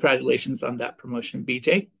 Congratulations on that promotion,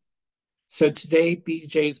 BJ. So today,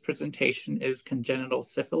 BJ's presentation is Congenital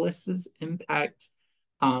Syphilis's impact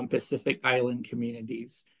on Pacific Island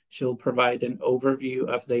communities. She'll provide an overview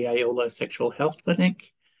of the Iola Sexual Health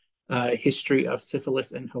Clinic, history of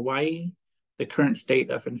syphilis in Hawaii, the current state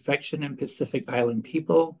of infection in Pacific Island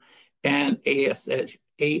people, and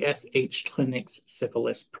ASH Clinic's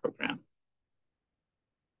syphilis program.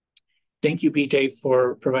 Thank you, BJ,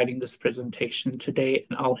 for providing this presentation today,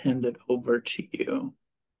 and I'll hand it over to you.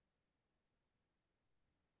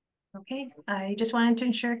 Okay, I just wanted to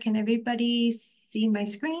ensure, can everybody see my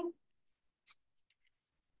screen?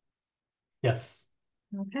 Yes.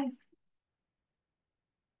 Okay.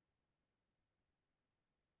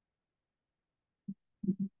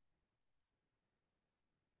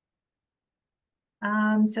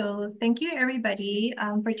 So thank you everybody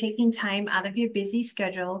for taking time out of your busy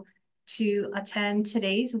schedule to attend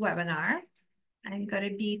today's webinar. I'm going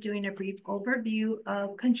to be doing a brief overview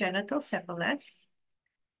of congenital syphilis.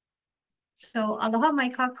 So aloha mai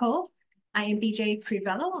kākou. I am BJ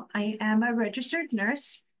Crevelo. I am a registered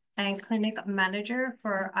nurse and clinic manager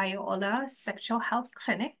for Iola Sexual Health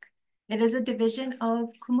Clinic. It is a division of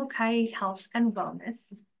Kumakahi Health and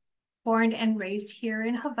Wellness. Born and raised here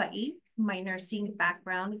in Hawaii, my nursing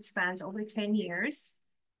background spans over 10 years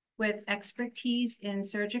with expertise in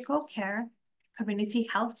surgical care, community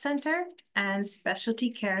health center, and specialty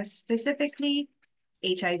care, specifically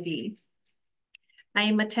HIV. I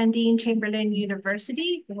am attending Chamberlain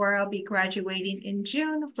University, where I'll be graduating in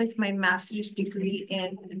June with my master's degree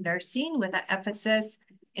in nursing with an emphasis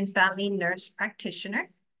in family nurse practitioner.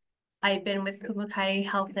 I've been with Kumakahi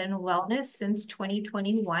Health and Wellness since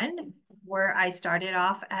 2021, where I started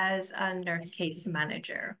off as a nurse case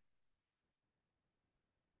manager.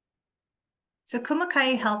 So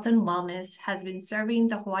Kumakahi Health and Wellness has been serving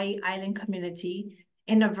the Hawaii Island community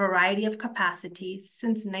in a variety of capacities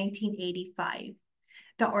since 1985.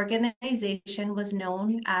 The organization was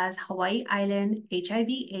known as Hawaii Island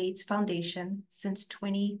HIV/AIDS Foundation since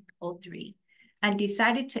 2003 and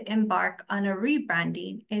decided to embark on a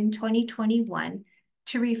rebranding in 2021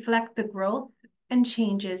 to reflect the growth and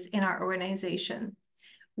changes in our organization.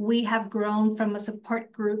 We have grown from a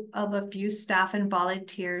support group of a few staff and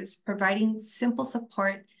volunteers providing simple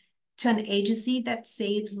support to an agency that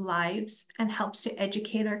saves lives and helps to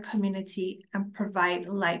educate our community and provide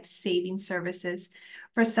life-saving services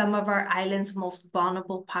for some of our island's most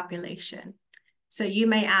vulnerable population. So you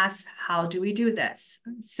may ask, how do we do this?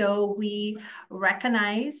 So we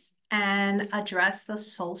recognize and address the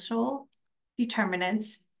social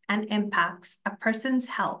determinants and impacts a person's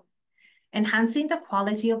health, enhancing the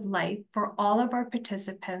quality of life for all of our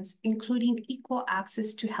participants, including equal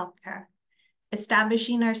access to healthcare,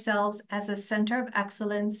 establishing ourselves as a center of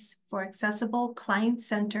excellence for accessible,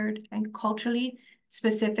 client-centered, and culturally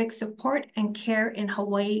specific support and care in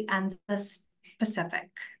Hawaii and the Pacific.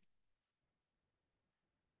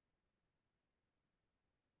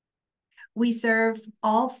 We serve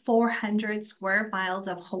all 400 square miles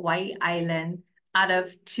of Hawaii Island out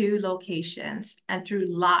of 2 locations and through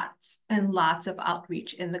lots and lots of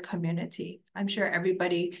outreach in the community. I'm sure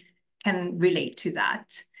everybody can relate to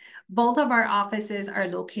that. Both of our offices are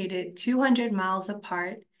located 200 miles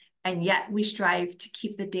apart, and yet we strive to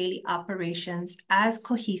keep the daily operations as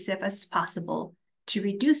cohesive as possible to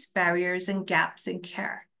reduce barriers and gaps in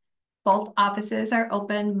care. Both offices are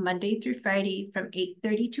open Monday through Friday from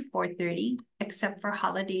 8:30 to 4:30, except for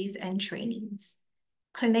holidays and trainings.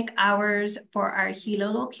 Clinic hours for our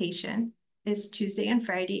Hilo location is Tuesday and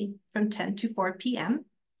Friday from 10 to 4 p.m.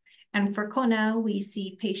 And for Kona, we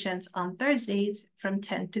see patients on Thursdays from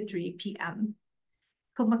 10 to 3 p.m.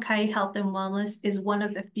 Kumakahi Health and Wellness is one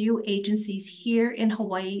of the few agencies here in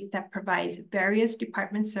Hawaii that provides various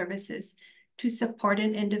department services to support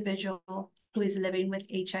an individual who is living with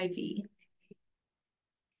HIV.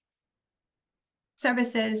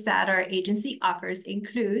 Services that our agency offers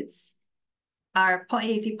includes our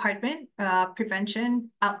POA department,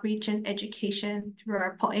 prevention, outreach, and education through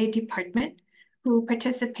our POA department, who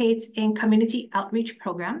participates in community outreach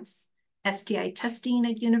programs, STI testing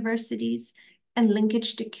at universities, and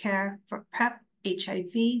linkage to care for PrEP,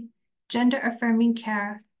 HIV, gender-affirming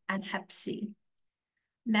care, and Hep C.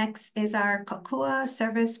 Next is our Kokua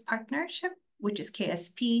Service Partnership, which is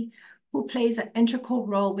KSP, who plays an integral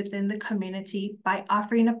role within the community by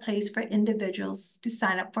offering a place for individuals to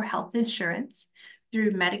sign up for health insurance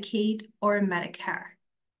through Medicaid or Medicare.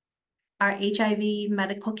 Our HIV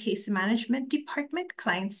Medical Case Management Department,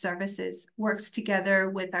 Client Services, works together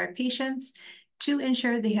with our patients to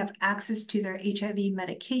ensure they have access to their HIV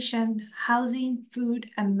medication, housing, food,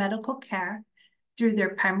 and medical care through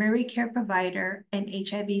their primary care provider and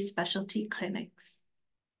HIV specialty clinics.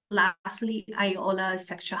 Lastly, Iola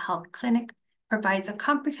Sexual Health Clinic provides a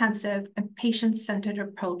comprehensive and patient-centered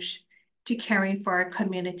approach to caring for our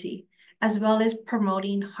community, as well as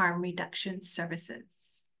promoting harm reduction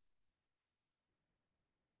services.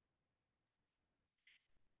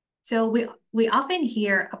 So we often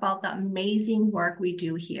hear about the amazing work we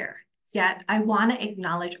do here, yet I want to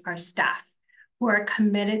acknowledge our staff who are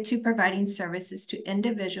committed to providing services to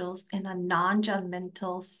individuals in a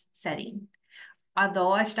non-judgmental setting.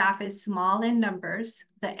 Although our staff is small in numbers,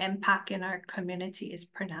 the impact in our community is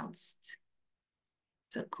pronounced.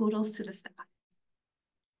 So kudos to the staff.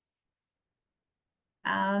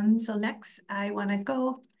 So next, I want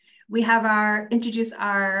to introduce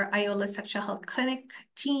our Iola Sexual Health Clinic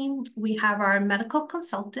team. We have our medical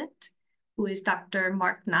consultant, who is Dr.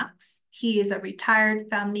 Mark Knox. He is a retired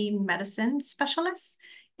family medicine specialist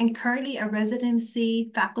and currently a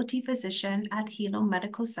residency faculty physician at Hilo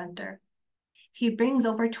Medical Center. He brings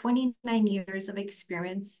over 29 years of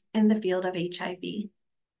experience in the field of HIV.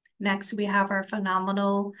 Next, we have our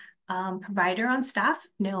phenomenal provider on staff,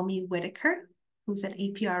 Naomi Whitaker, who's an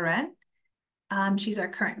APRN. She's our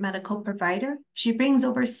current medical provider. She brings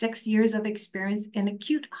over 6 years of experience in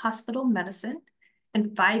acute hospital medicine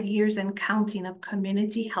and 5 years and counting of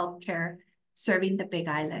community healthcare serving the Big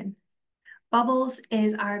Island. Bubbles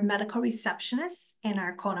is our medical receptionist in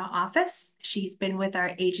our Kona office. She's been with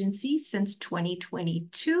our agency since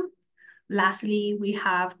 2022. Lastly, we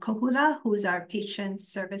have Kohula, who is our patient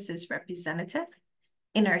services representative.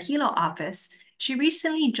 In our Hilo office, she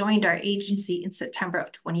recently joined our agency in September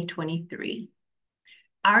of 2023.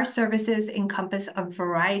 Our services encompass a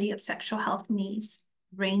variety of sexual health needs,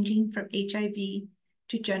 ranging from HIV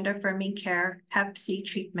to gender-affirming care, Hep C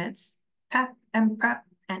treatments, PEP and PrEP,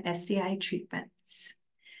 and STI treatments.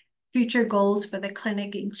 Future goals for the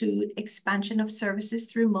clinic include expansion of services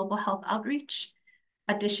through mobile health outreach,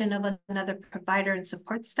 addition of another provider and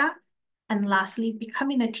support staff, and lastly,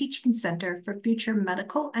 becoming a teaching center for future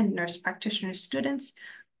medical and nurse practitioner students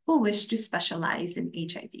who wish to specialize in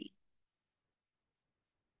HIV.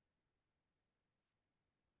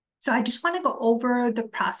 So I just want to go over the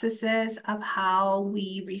processes of how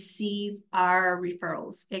we receive our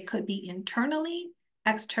referrals. It could be internally,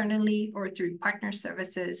 externally, or through partner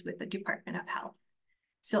services with the Department of Health.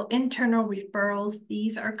 So internal referrals,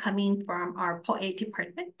 these are coming from our POA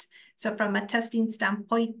department. So from a testing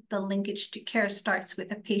standpoint, the linkage to care starts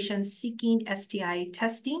with a patient seeking STI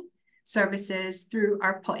testing services through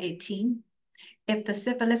our POA team. If the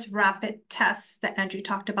syphilis rapid test that Andrew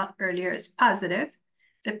talked about earlier is positive,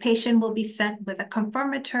 the patient will be sent with a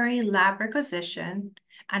confirmatory lab requisition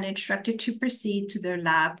and instructed to proceed to their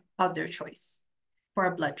lab of their choice for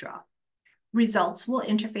a blood draw. Results will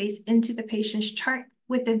interface into the patient's chart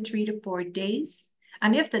within 3 to 4 days.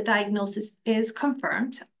 And if the diagnosis is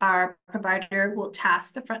confirmed, our provider will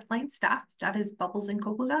task the frontline staff, that is Bubbles and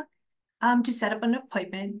Kohula, to set up an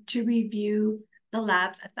appointment to review the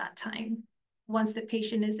labs at that time. Once the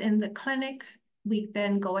patient is in the clinic, we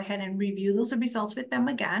then go ahead and review those results with them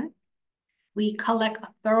again. We collect a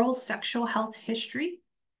thorough sexual health history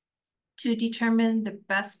to determine the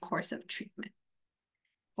best course of treatment.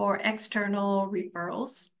 For external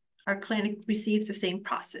referrals, our clinic receives the same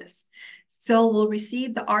process. So we'll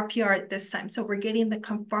receive the RPR at this time. So we're getting the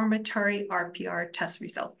confirmatory RPR test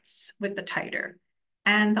results with the titer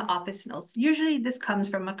and the office notes. Usually this comes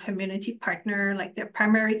from a community partner like their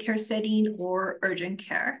primary care setting or urgent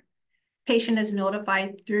care. Patient is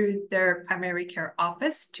notified through their primary care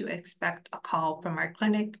office to expect a call from our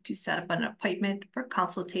clinic to set up an appointment for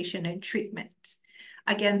consultation and treatment.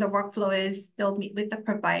 Again, the workflow is they'll meet with the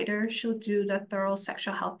provider. She'll do the thorough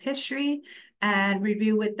sexual health history and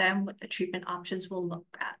review with them what the treatment options will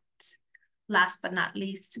look at. Last but not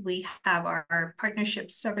least, we have our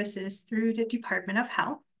partnership services through the Department of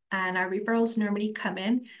Health. And our referrals normally come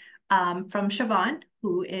in from Siobhan,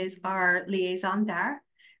 who is our liaison there.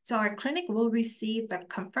 So our clinic will receive the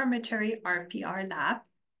confirmatory RPR lab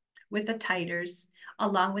with the titers,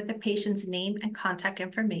 along with the patient's name and contact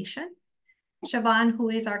information. Siobhan, who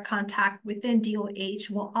is our contact within DOH,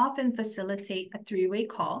 will often facilitate a three-way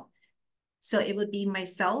call. So it would be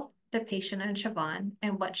myself, the patient, and Siobhan.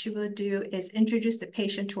 And what she will do is introduce the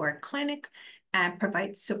patient to our clinic and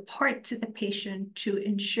provide support to the patient to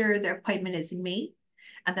ensure their appointment is made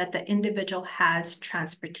and that the individual has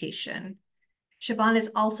transportation. Siobhan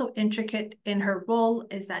is also intricate in her role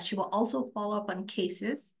is that she will also follow up on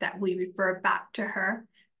cases that we refer back to her,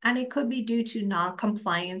 and it could be due to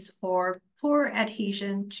non-compliance or poor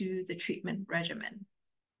adhesion to the treatment regimen.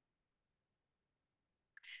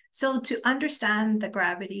 So to understand the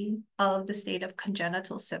gravity of the state of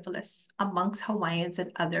congenital syphilis amongst Hawaiians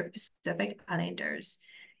and other Pacific Islanders,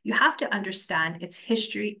 you have to understand its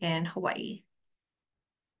history in Hawaii.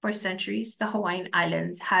 For centuries, the Hawaiian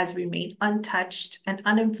Islands has remained untouched and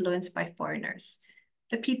uninfluenced by foreigners.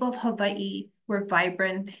 The people of Hawaii were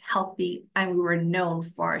vibrant, healthy, and we were known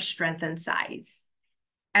for our strength and size.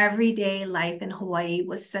 Everyday life in Hawaii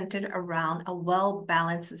was centered around a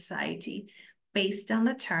well-balanced society based on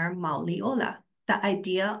the term mauli'ola, the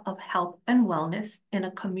idea of health and wellness in a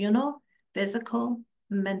communal, physical,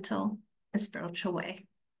 mental, and spiritual way.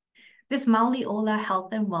 This mauli'ola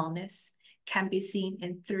health and wellness can be seen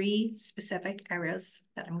in three specific areas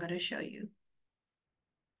that I'm going to show you.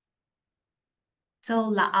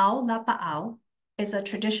 So la'au lapa'au is a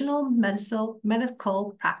traditional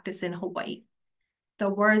medical practice in Hawaii. The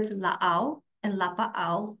words la'au and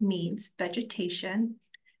lapa'au means vegetation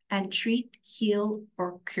and treat, heal,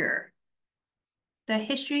 or cure. The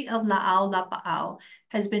history of la'au lapa'au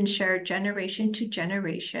has been shared generation to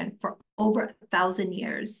generation for over 1,000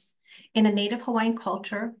 years. In a Native Hawaiian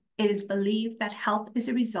culture, it is believed that health is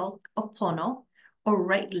a result of pono, or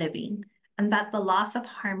right living, and that the loss of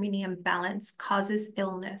harmony and balance causes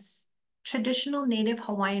illness. Traditional Native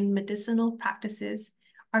Hawaiian medicinal practices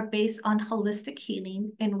are based on holistic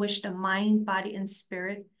healing in which the mind, body, and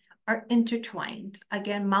spirit are intertwined.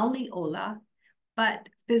 Again, mauli'ola, but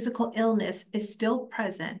physical illness is still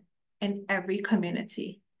present in every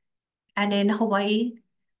community. And in Hawaii,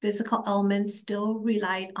 physical ailments still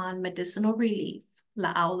relied on medicinal relief,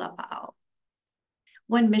 la'au lapa'au.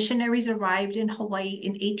 When missionaries arrived in Hawaii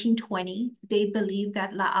in 1820, they believed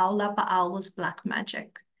that la'au lapa'au was black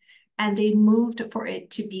magic, and they moved for it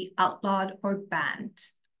to be outlawed or banned.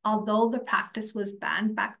 Although the practice was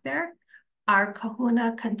banned back there, our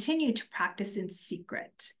kahuna continued to practice in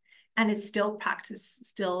secret, and it's still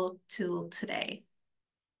practiced till today.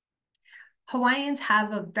 Hawaiians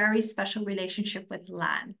have a very special relationship with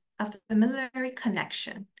land, a familiar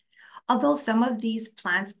connection. Although some of these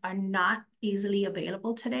plants are not easily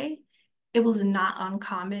available today, it was not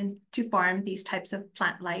uncommon to farm these types of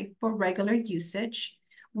plant life for regular usage.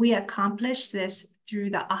 We accomplished this through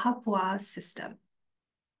the ahapua'a system.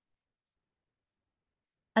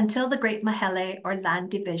 Until the Great Mahele or land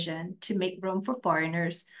division to make room for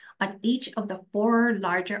foreigners on each of the 4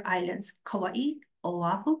 larger islands, Kauai,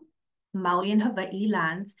 Oahu, Maui, and Hawaii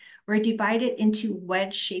lands were divided into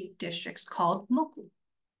wedge-shaped districts called moku.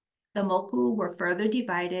 The moku were further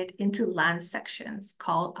divided into land sections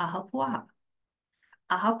called ahapua'a.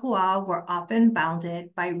 Ahapua'a were often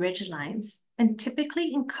bounded by ridge lines and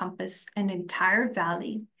typically encompass an entire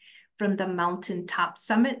valley from the mountaintop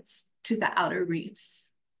summits to the outer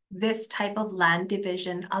reefs. This type of land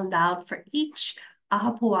division allowed for each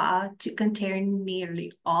ahapua'a to contain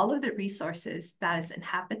nearly all of the resources that its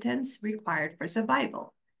inhabitants required for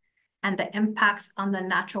survival, and the impacts on the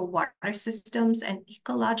natural water systems and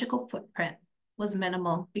ecological footprint was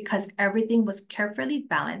minimal because everything was carefully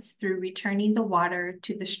balanced through returning the water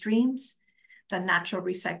to the streams, the natural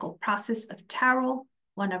recycle process of taro,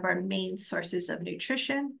 one of our main sources of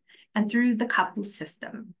nutrition, and through the kapu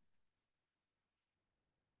system.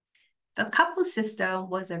 The kapu system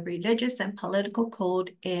was a religious and political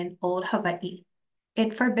code in old Hawaii.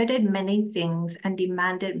 It forbade many things and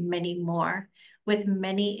demanded many more, with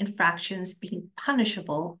many infractions being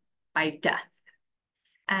punishable by death.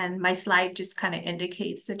 And my slide just kind of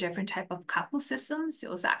indicates the different type of kapu systems. It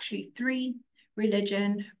was actually 3: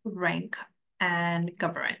 religion, rank, and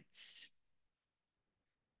governance.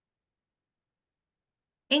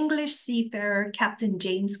 English seafarer Captain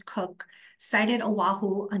James Cook sighted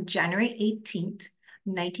Oahu on January 18th,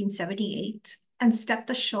 1978, and stepped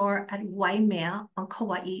ashore at Waimea on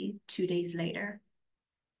Kauai 2 days later.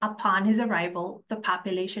 Upon his arrival, the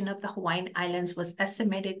population of the Hawaiian Islands was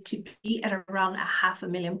estimated to be at around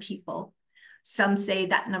 500,000 people. Some say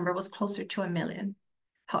that number was closer to 1 million.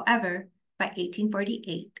 However, by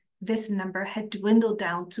 1848, this number had dwindled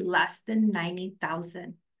down to less than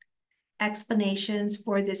 90,000. Explanations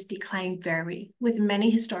for this decline vary, with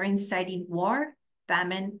many historians citing war,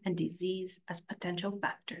 famine, and disease as potential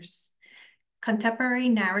factors. Contemporary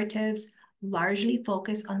narratives largely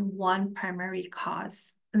focus on one primary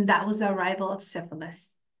cause, and that was the arrival of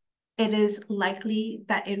syphilis. It is likely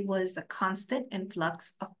that it was the constant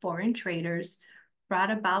influx of foreign traders brought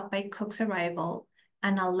about by Cook's arrival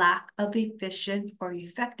and a lack of efficient or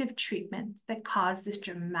effective treatment that caused this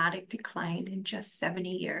dramatic decline in just 70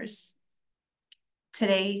 years.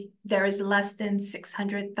 Today, there is less than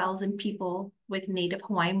 600,000 people with Native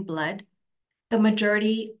Hawaiian blood. The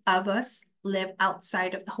majority of us live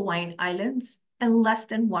outside of the Hawaiian Islands, and less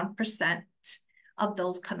than 1% of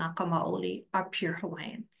those Kanaka Maoli are pure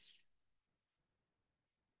Hawaiians.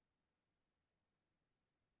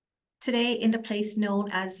 Today, in the place known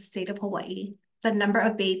as the state of Hawaii, the number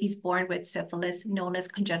of babies born with syphilis, known as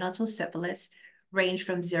congenital syphilis, range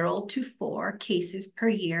from 0 to 4 cases per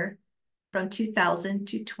year from 2000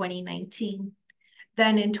 to 2019.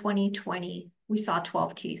 Then in 2020, we saw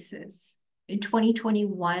 12 cases. In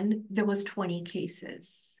 2021, there was 20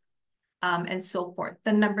 cases, and so forth.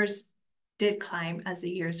 The numbers did climb as the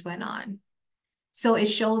years went on. So it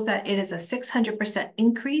shows that it is a 600%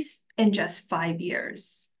 increase in just 5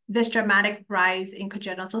 years. This dramatic rise in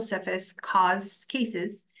congenital syphilis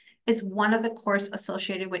cases is one of the causes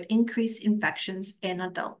associated with increased infections in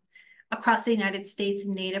adults. Across the United States,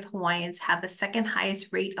 Native Hawaiians have the second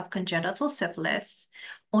highest rate of congenital syphilis,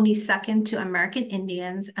 only second to American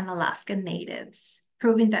Indians and Alaskan Natives,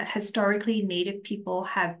 proving that historically Native people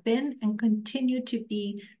have been and continue to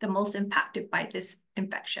be the most impacted by this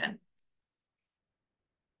infection.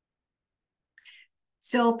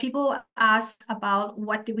 So people ask about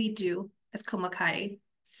what do we do as Kumakai.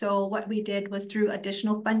 So what we did was through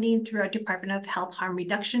additional funding through our Department of Health Harm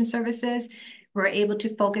Reduction Services, we're able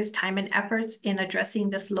to focus time and efforts in addressing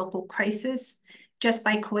this local crisis. Just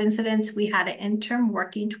by coincidence, we had an intern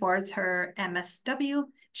working towards her MSW.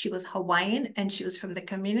 She was Hawaiian and she was from the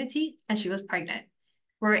community and she was pregnant.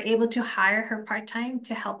 We were able to hire her part-time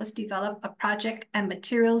to help us develop a project and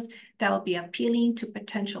materials that will be appealing to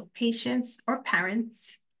potential patients or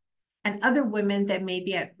parents and other women that may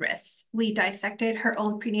be at risk. We dissected her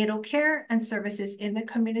own prenatal care and services in the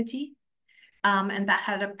community, and that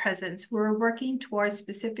had a presence. We were working towards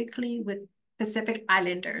specifically with Pacific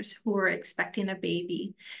Islanders who were expecting a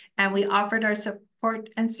baby, and we offered our support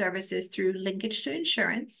and services through linkage to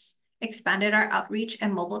insurance, expanded our outreach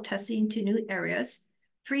and mobile testing to new areas,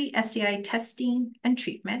 free STI testing and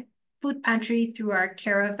treatment, food pantry through our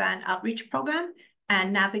caravan outreach program,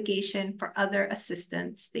 and navigation for other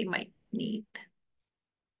assistance they might need.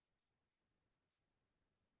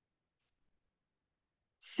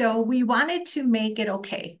 So we wanted to make it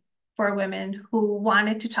okay for women who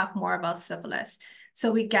wanted to talk more about syphilis.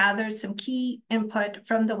 So we gathered some key input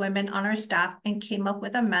from the women on our staff and came up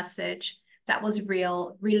with a message that was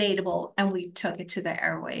real, relatable, and we took it to the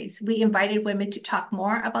airways. We invited women to talk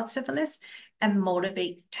more about syphilis and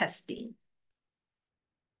motivate testing.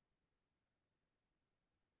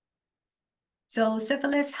 So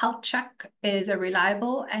Syphilis Health Check is a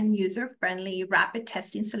reliable and user-friendly rapid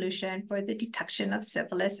testing solution for the detection of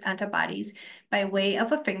syphilis antibodies by way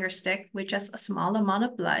of a finger stick with just a small amount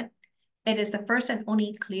of blood. It is the first and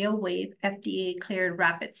only CLIA-waived FDA-cleared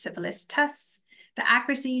rapid syphilis test. The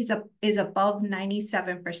accuracy is above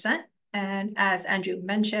 97%, and as Andrew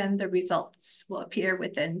mentioned, the results will appear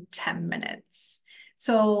within 10 minutes.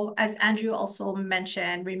 So as Andrew also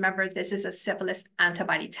mentioned, remember this is a syphilis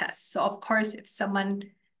antibody test. So of course, if someone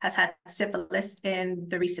has had syphilis in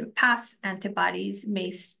the recent past, antibodies may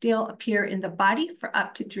still appear in the body for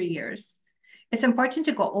up to 3 years. It's important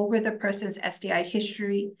to go over the person's STI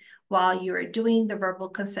history while you are doing the verbal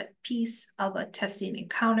consent piece of a testing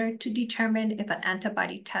encounter to determine if an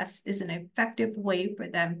antibody test is an effective way for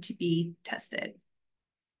them to be tested.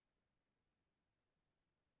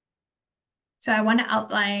 So I want to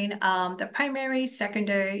outline the primary,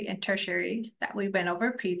 secondary, and tertiary that we went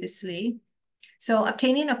over previously. So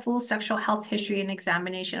obtaining a full sexual health history and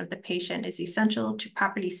examination of the patient is essential to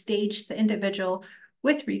properly stage the individual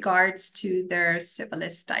with regards to their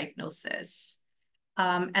syphilis diagnosis.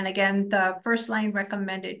 And again, the first line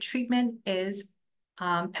recommended treatment is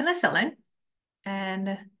penicillin.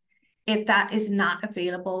 And if that is not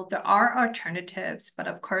available, there are alternatives, but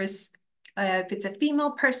of course, if it's a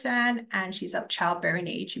female person and she's of childbearing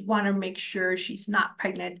age, you want to make sure she's not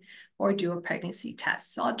pregnant or do a pregnancy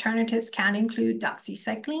test. So alternatives can include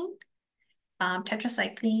doxycycline,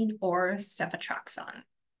 tetracycline, or ceftriaxone.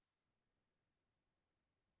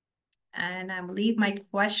 And I will leave my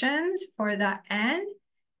questions for the end.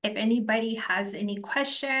 If anybody has any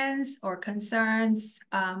questions or concerns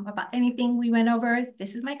about anything we went over,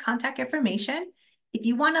 this is my contact information. If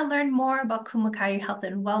you want to learn more about Kumukai Health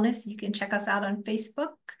and Wellness, you can check us out on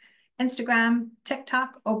Facebook, Instagram,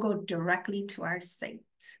 TikTok, or go directly to our site.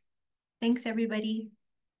 Thanks, everybody.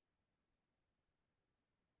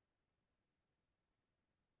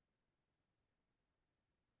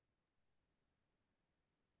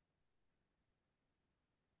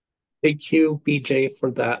 Thank you, BJ, for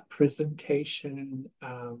that presentation.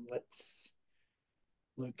 Let's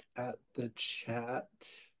look at the chat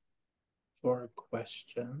for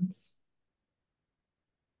questions.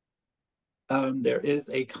 There is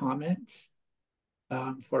a comment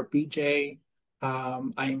for BJ. I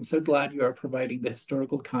am so glad you are providing the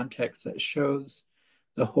historical context that shows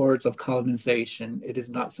the horrors of colonization. It is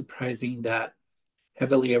not surprising that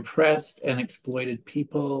heavily oppressed and exploited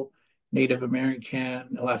people, Native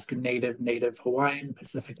American, Alaska Native, Native Hawaiian,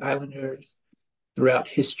 Pacific Islanders, throughout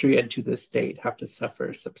history and to this date have to suffer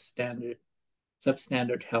substandard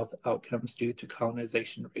health outcomes due to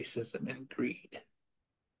colonization, racism, and greed.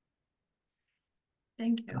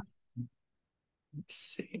 Thank you. Let's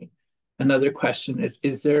see. Another question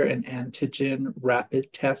is there an antigen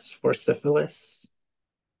rapid test for syphilis?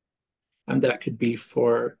 And that could be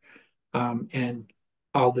for and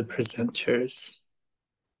all the presenters.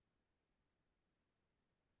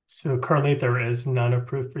 So currently there is none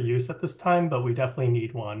approved for use at this time, but we definitely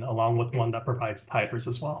need one, along with one that provides titers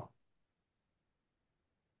as well.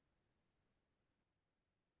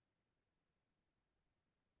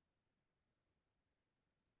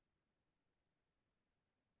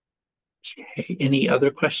 Okay, any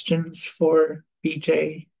other questions for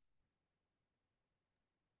BJ?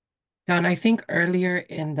 Don, I think earlier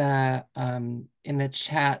in the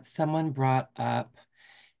chat, someone brought up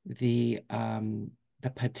the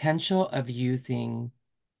potential of using,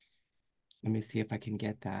 let me see if I can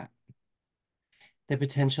get that. The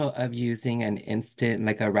potential of using an instant,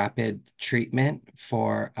 like a rapid treatment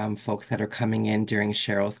for folks that are coming in during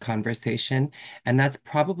Cheryl's conversation. And it's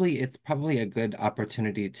probably a good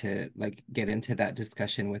opportunity to like get into that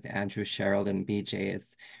discussion with Andrew, Cheryl, and BJ.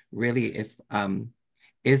 It's really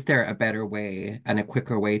is there a better way and a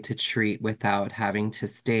quicker way to treat without having to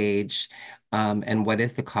stage? And what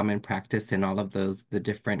is the common practice in all of the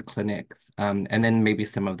different clinics? And then maybe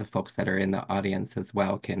some of the folks that are in the audience as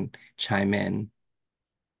well can chime in.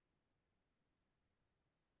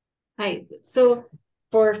 Hi. So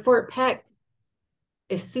for Fort Peck,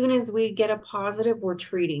 as soon as we get a positive, we're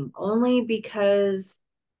treating, only because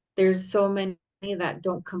there's so many that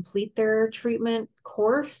don't complete their treatment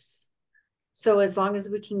course. So as long as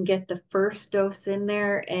we can get the first dose in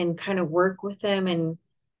there and kind of work with them and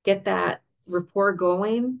get that rapport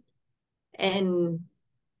going, and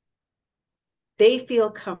they feel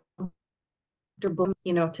comfortable,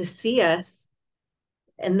 to see us,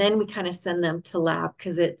 and then we kind of send them to lab,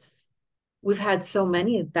 because we've had so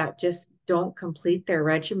many that just don't complete their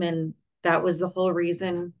regimen. That was the whole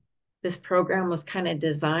reason this program was kind of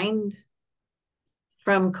designed,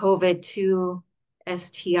 from COVID to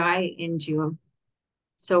STI in June.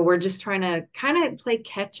 So we're just trying to kind of play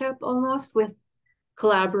catch up almost with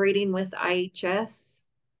collaborating with IHS.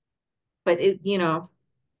 But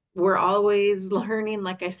we're always learning,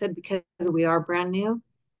 like I said, because we are brand new.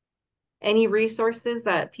 Any resources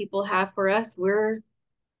that people have for us, we're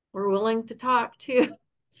willing to talk to.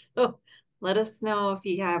 So let us know if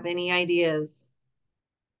you have any ideas.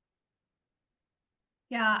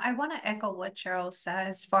 Yeah, I want to echo what Cheryl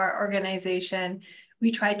says. For our organization,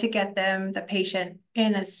 we try to get the patient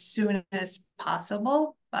in as soon as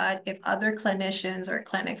possible. But if other clinicians or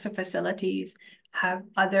clinics or facilities have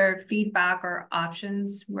other feedback or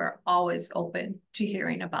options, we're always open to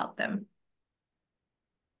hearing about them.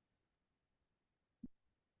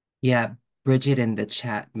 Yeah, Bridget in the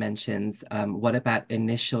chat mentions, what about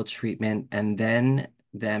initial treatment and then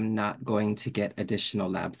them not going to get additional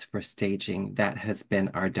labs for staging? That has been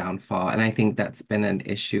our downfall. And I think that's been an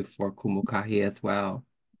issue for Kumukahi as well.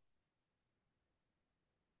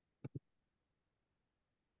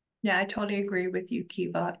 Yeah, I totally agree with you,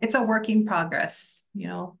 Kiva. It's a work in progress,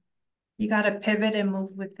 you got to pivot and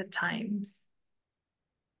move with the times.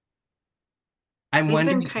 I'm We've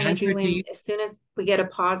wondering, been kind of Andrew, doing, as soon as we get a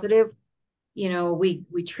positive,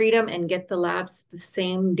 we treat them and get the labs the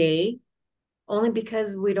same day, only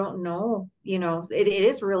because we don't know, it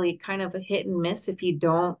is really kind of a hit and miss if you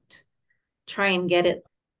don't try and get it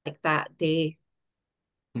like that day.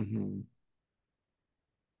 Mm-hmm.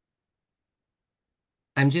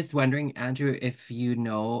 I'm just wondering, Andrew, if you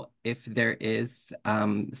know if there is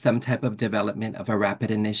some type of development of a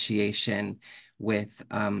rapid initiation with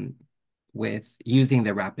using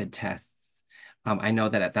the rapid tests. I know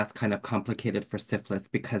that that's kind of complicated for syphilis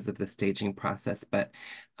because of the staging process, but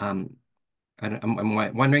I'm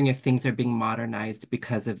wondering if things are being modernized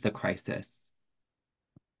because of the crisis.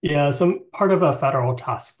 Yeah, so I'm part of a federal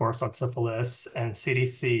task force on syphilis, and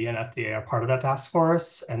CDC and FDA are part of that task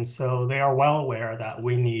force. And so they are well aware that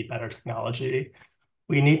we need better technology.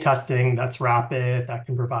 We need testing that's rapid, that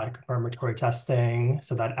can provide confirmatory testing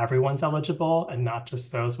so that everyone's eligible and not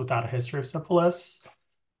just those without a history of syphilis.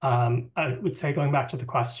 I would say, going back to the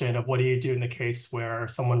question of what do you do in the case where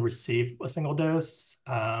someone received a single dose,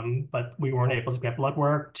 but we weren't able to get blood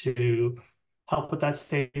work to help with that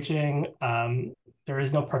staging. There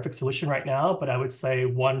is no perfect solution right now, but I would say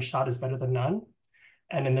one shot is better than none.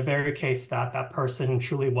 And in the very case that that person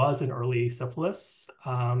truly was an early syphilis,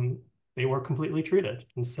 they were completely treated.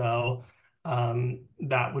 And so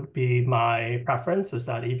that would be my preference, is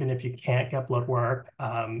that even if you can't get blood work,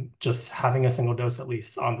 just having a single dose at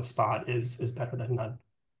least on the spot is better than none.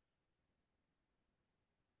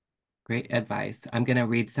 Great advice. I'm going to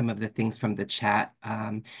read some of the things from the chat.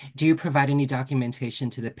 Do you provide any documentation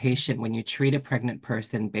to the patient when you treat a pregnant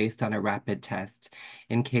person based on a rapid test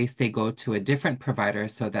in case they go to a different provider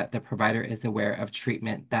so that the provider is aware of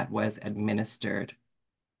treatment that was administered?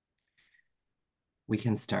 We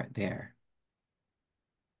can start there.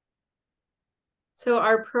 So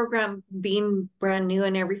our program being brand new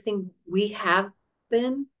and everything, we have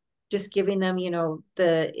been just giving them,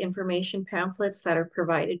 the information pamphlets that are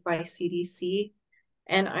provided by CDC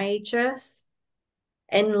and IHS,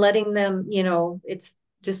 and letting them, it's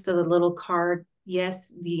just a little card.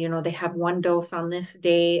 Yes, they have one dose on this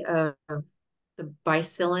day of the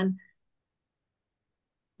bicillin.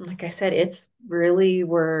 Like I said,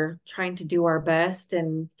 we're trying to do our best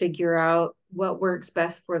and figure out what works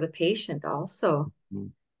best for the patient also.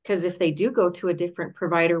 Because if they do go to a different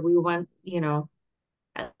provider, we want,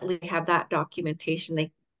 at least have that documentation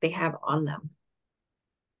they have on them.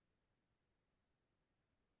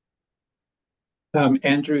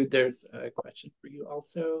 Andrew, there's a question for you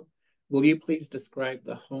also. Will you please describe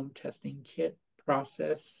the home testing kit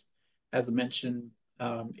process as mentioned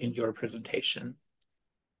in your presentation?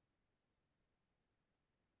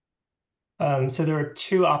 So there are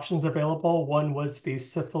two options available. One was the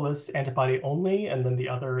syphilis antibody only, and then the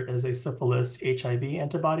other is a syphilis HIV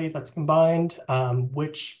antibody that's combined.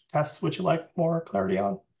 Which tests would you like more clarity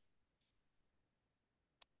on?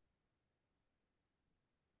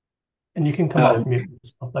 And you can come off mute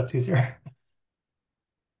if that's easier.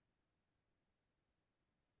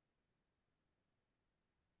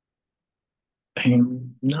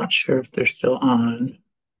 I'm not sure if they're still on.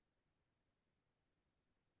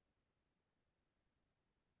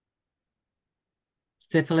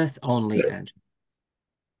 Syphilis only, Andrew.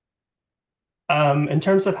 In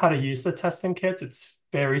terms of how to use the testing kits, it's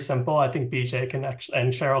very simple. I think BJ can actually,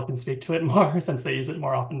 and Cheryl can speak to it more since they use it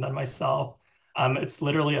more often than myself. It's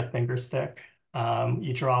literally a finger stick.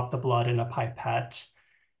 You drop the blood in a pipette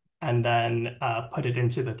and then put it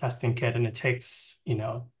into the testing kit, and it takes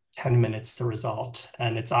 10 minutes to result.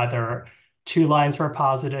 And it's either 2 lines for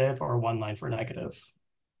positive or 1 line for negative.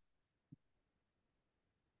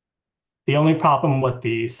 The only problem with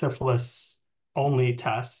the syphilis only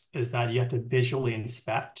test is that you have to visually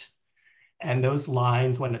inspect. And those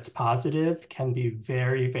lines, when it's positive, can be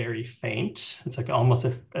very, very faint. It's like almost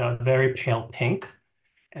a very pale pink.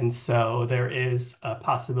 And so there is a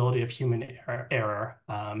possibility of human error.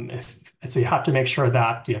 So you have to make sure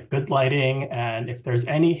that you have good lighting. And if there's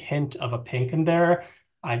any hint of a pink in there,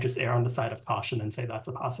 I just err on the side of caution and say that's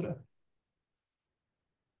a positive.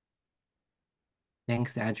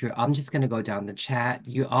 Thanks, Andrew. I'm just going to go down the chat.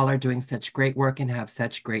 You all are doing such great work and have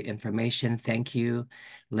such great information. Thank you.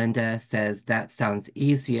 Linda says, that sounds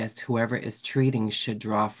easiest. Whoever is treating should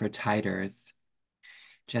draw for titers.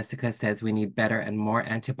 Jessica says, we need better and more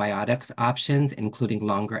antibiotics options, including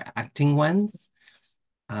longer acting ones.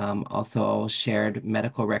 Also shared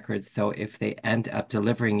medical records, so if they end up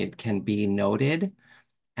delivering it can be noted.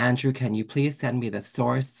 Andrew, can you please send me the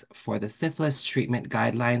source for the syphilis treatment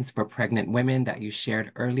guidelines for pregnant women that you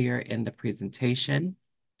shared earlier in the presentation?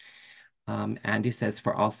 Andy says,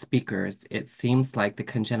 for all speakers, it seems like the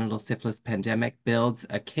congenital syphilis pandemic builds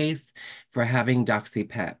a case for having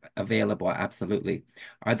doxypep available. Absolutely.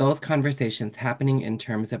 Are those conversations happening in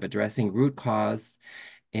terms of addressing root cause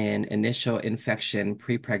in initial infection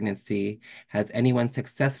pre-pregnancy? Has anyone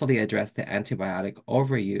successfully addressed the antibiotic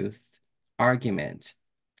overuse argument?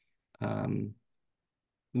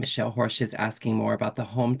 Michelle Horsch is asking more about the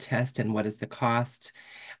home test and what is the cost.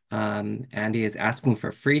 Andy is asking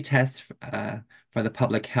for free tests for the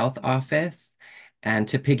public health office. And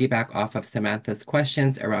to piggyback off of Samantha's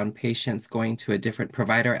questions around patients going to a different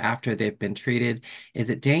provider after they've been treated,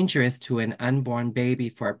 is it dangerous to an unborn baby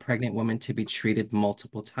for a pregnant woman to be treated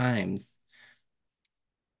multiple times?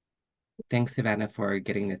 Thanks, Savannah, for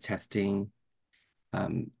getting the testing,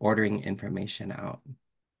 ordering information out.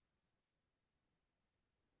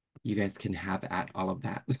 You guys can have at all of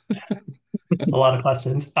that. That's a lot of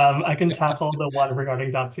questions. I can tackle the one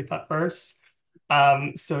regarding DoxyPEP first.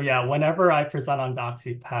 So yeah, whenever I present on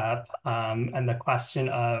DoxyPEP and the question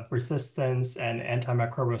of resistance and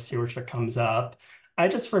antimicrobial stewardship comes up, I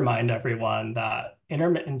just remind everyone that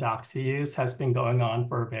intermittent doxy use has been going on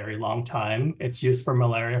for a very long time. It's used for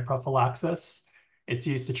malaria prophylaxis. It's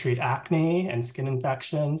used to treat acne and skin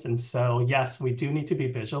infections. And so yes, we do need to be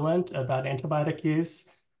vigilant about antibiotic use.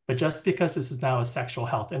 But just because this is now a sexual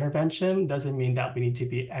health intervention doesn't mean that we need to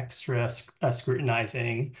be extra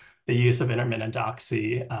scrutinizing the use of intermittent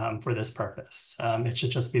doxy for this purpose. It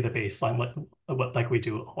should just be the baseline like we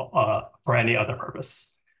do for any other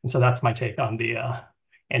purpose. And so that's my take on the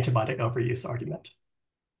antibiotic overuse argument.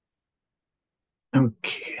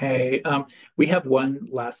 Okay. We have one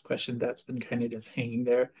last question that's been kind of just hanging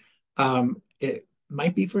there. It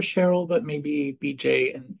might be for Cheryl, but maybe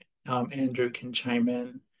BJ and Andrew can chime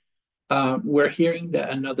in. We're hearing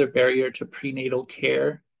that another barrier to prenatal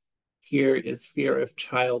care here is fear of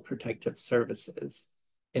child protective services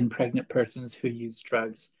in pregnant persons who use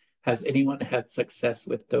drugs. Has anyone had success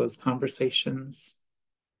with those conversations?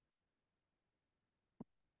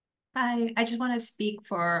 I just want to speak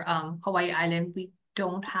for Hawaii Island. We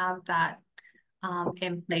don't have that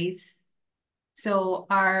in place. So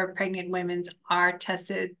our pregnant women are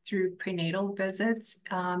tested through prenatal visits.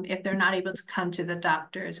 If they're not able to come to the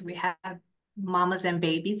doctors, we have Mamas and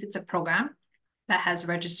Babies. It's a program that has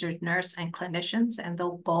registered nurse and clinicians, and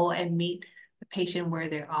they'll go and meet the patient where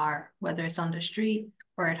they are, whether it's on the street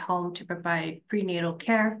or at home, to provide prenatal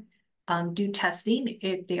care, do testing.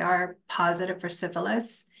 If they are positive for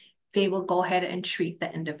syphilis, they will go ahead and treat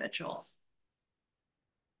the individual.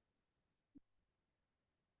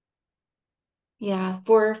 Yeah,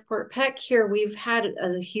 for PEC here, we've had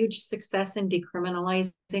a huge success in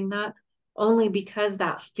decriminalizing that, only because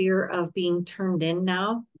that fear of being turned in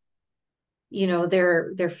now, you know,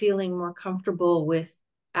 they're feeling more comfortable with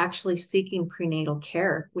actually seeking prenatal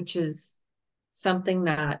care, which is something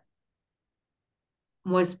that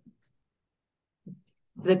was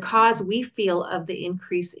the cause we feel of the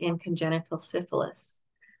increase in congenital syphilis,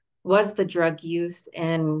 was the drug use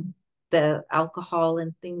and the alcohol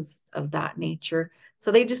and things of that nature.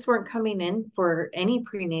 So they just weren't coming in for any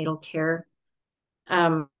prenatal care.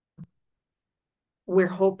 We're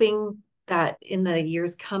hoping that in the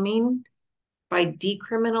years coming, by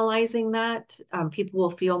decriminalizing that, people will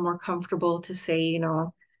feel more comfortable to say, you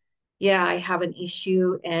know, yeah, I have an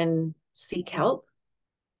issue and seek help.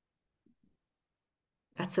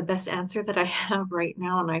 That's the best answer that I have right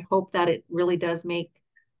now. And I hope that it really does make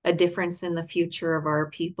a difference in the future of our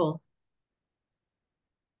people.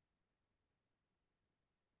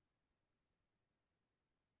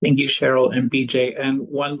 Thank you, Cheryl and BJ. And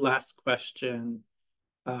one last question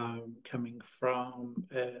coming from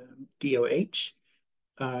DOH.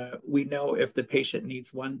 We know if the patient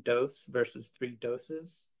needs 1 dose versus 3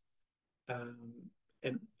 doses,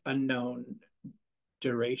 an unknown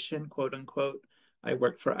duration, quote unquote. I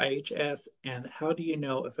work for IHS, and how do you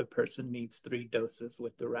know if a person needs 3 doses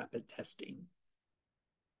with the rapid testing?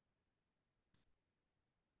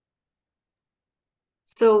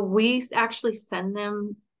 So we actually send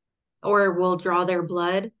them, or we'll draw their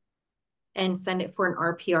blood and send it for an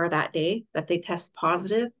RPR that day that they test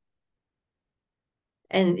positive.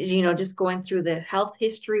 And, you know, just going through the health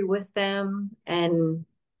history with them and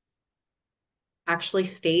actually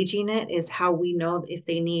staging it is how we know if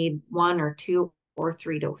they need 1 or 2 or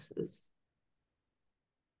 3 doses.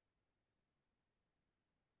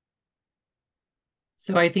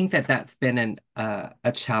 So I think that that's been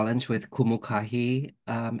a challenge with Kumukahi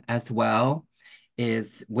as well,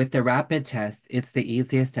 is with the rapid test, it's the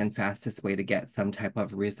easiest and fastest way to get some type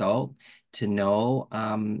of result to know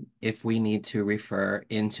if we need to refer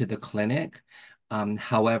into the clinic.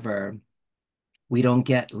 However, we don't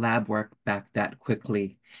get lab work back that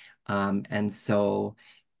quickly. And so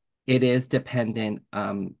it is dependent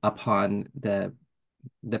upon the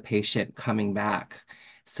patient coming back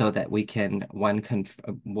so that we can,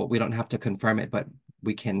 well, we don't have to confirm it, but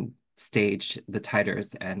we can stage the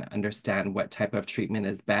titers and understand what type of treatment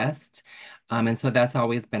is best. And so that's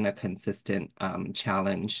always been a consistent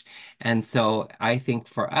challenge. And so I think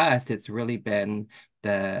for us, it's really been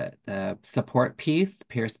the support piece,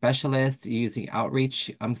 peer specialists, using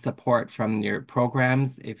outreach support from your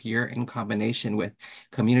programs. If you're in combination with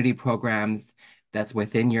community programs that's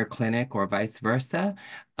within your clinic or vice versa,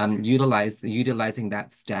 utilizing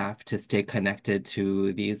that staff to stay connected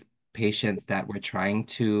to these patients that we're trying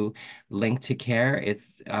to link to care.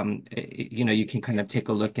 It's, you can kind of take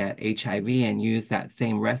a look at HIV and use that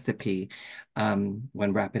same recipe when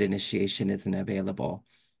rapid initiation isn't available.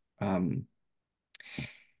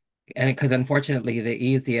 And because unfortunately, the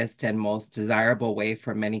easiest and most desirable way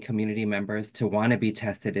for many community members to want to be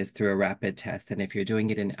tested is through a rapid test. And if you're doing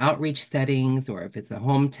it in outreach settings, or if it's a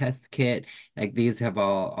home test kit, like these have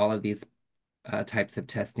all of these types of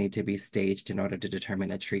tests need to be staged in order to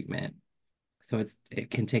determine a treatment. So it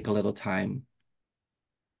can take a little time.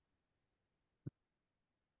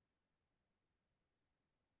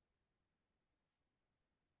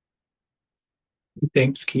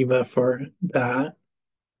 Thanks, Kiva, for that.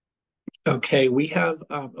 Okay, we have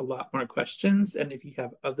a lot more questions, and if you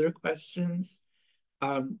have other questions,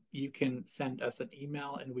 you can send us an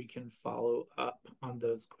email and we can follow up on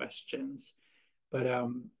those questions. But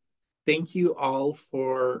thank you all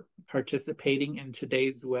for participating in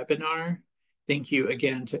today's webinar. Thank you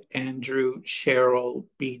again to Andrew, Cheryl,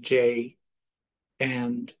 BJ,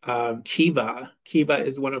 and Kiva. Kiva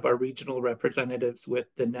is one of our regional representatives with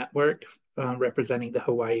the network representing the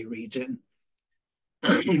Hawaii region.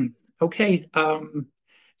 Okay,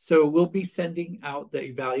 so we'll be sending out the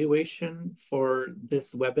evaluation for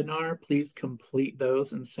this webinar. Please complete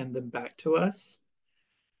those and send them back to us.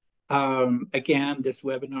 Again, this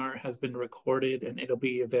webinar has been recorded and it'll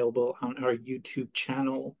be available on our YouTube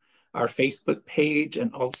channel, our Facebook page,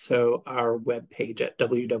 and also our webpage at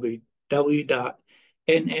www.nnhn.org.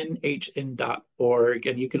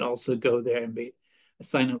 And you can also go there and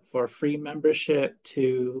sign up for a free membership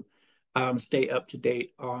to stay up to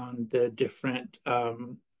date on the different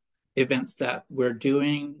events that we're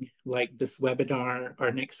doing, like this webinar.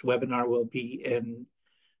 Our next webinar will be in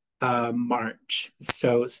March.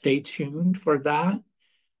 So stay tuned for that.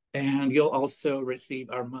 And you'll also receive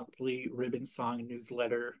our monthly Ribbon Song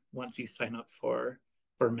newsletter once you sign up for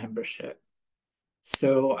membership.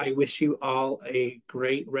 So I wish you all a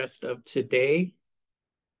great rest of today.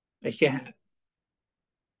 Yeah.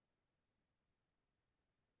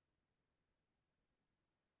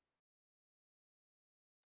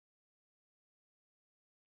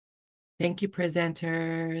 Thank you,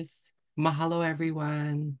 presenters. Mahalo,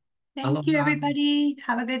 everyone. Thank you, everybody.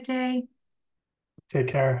 Have a good day. Take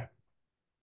care.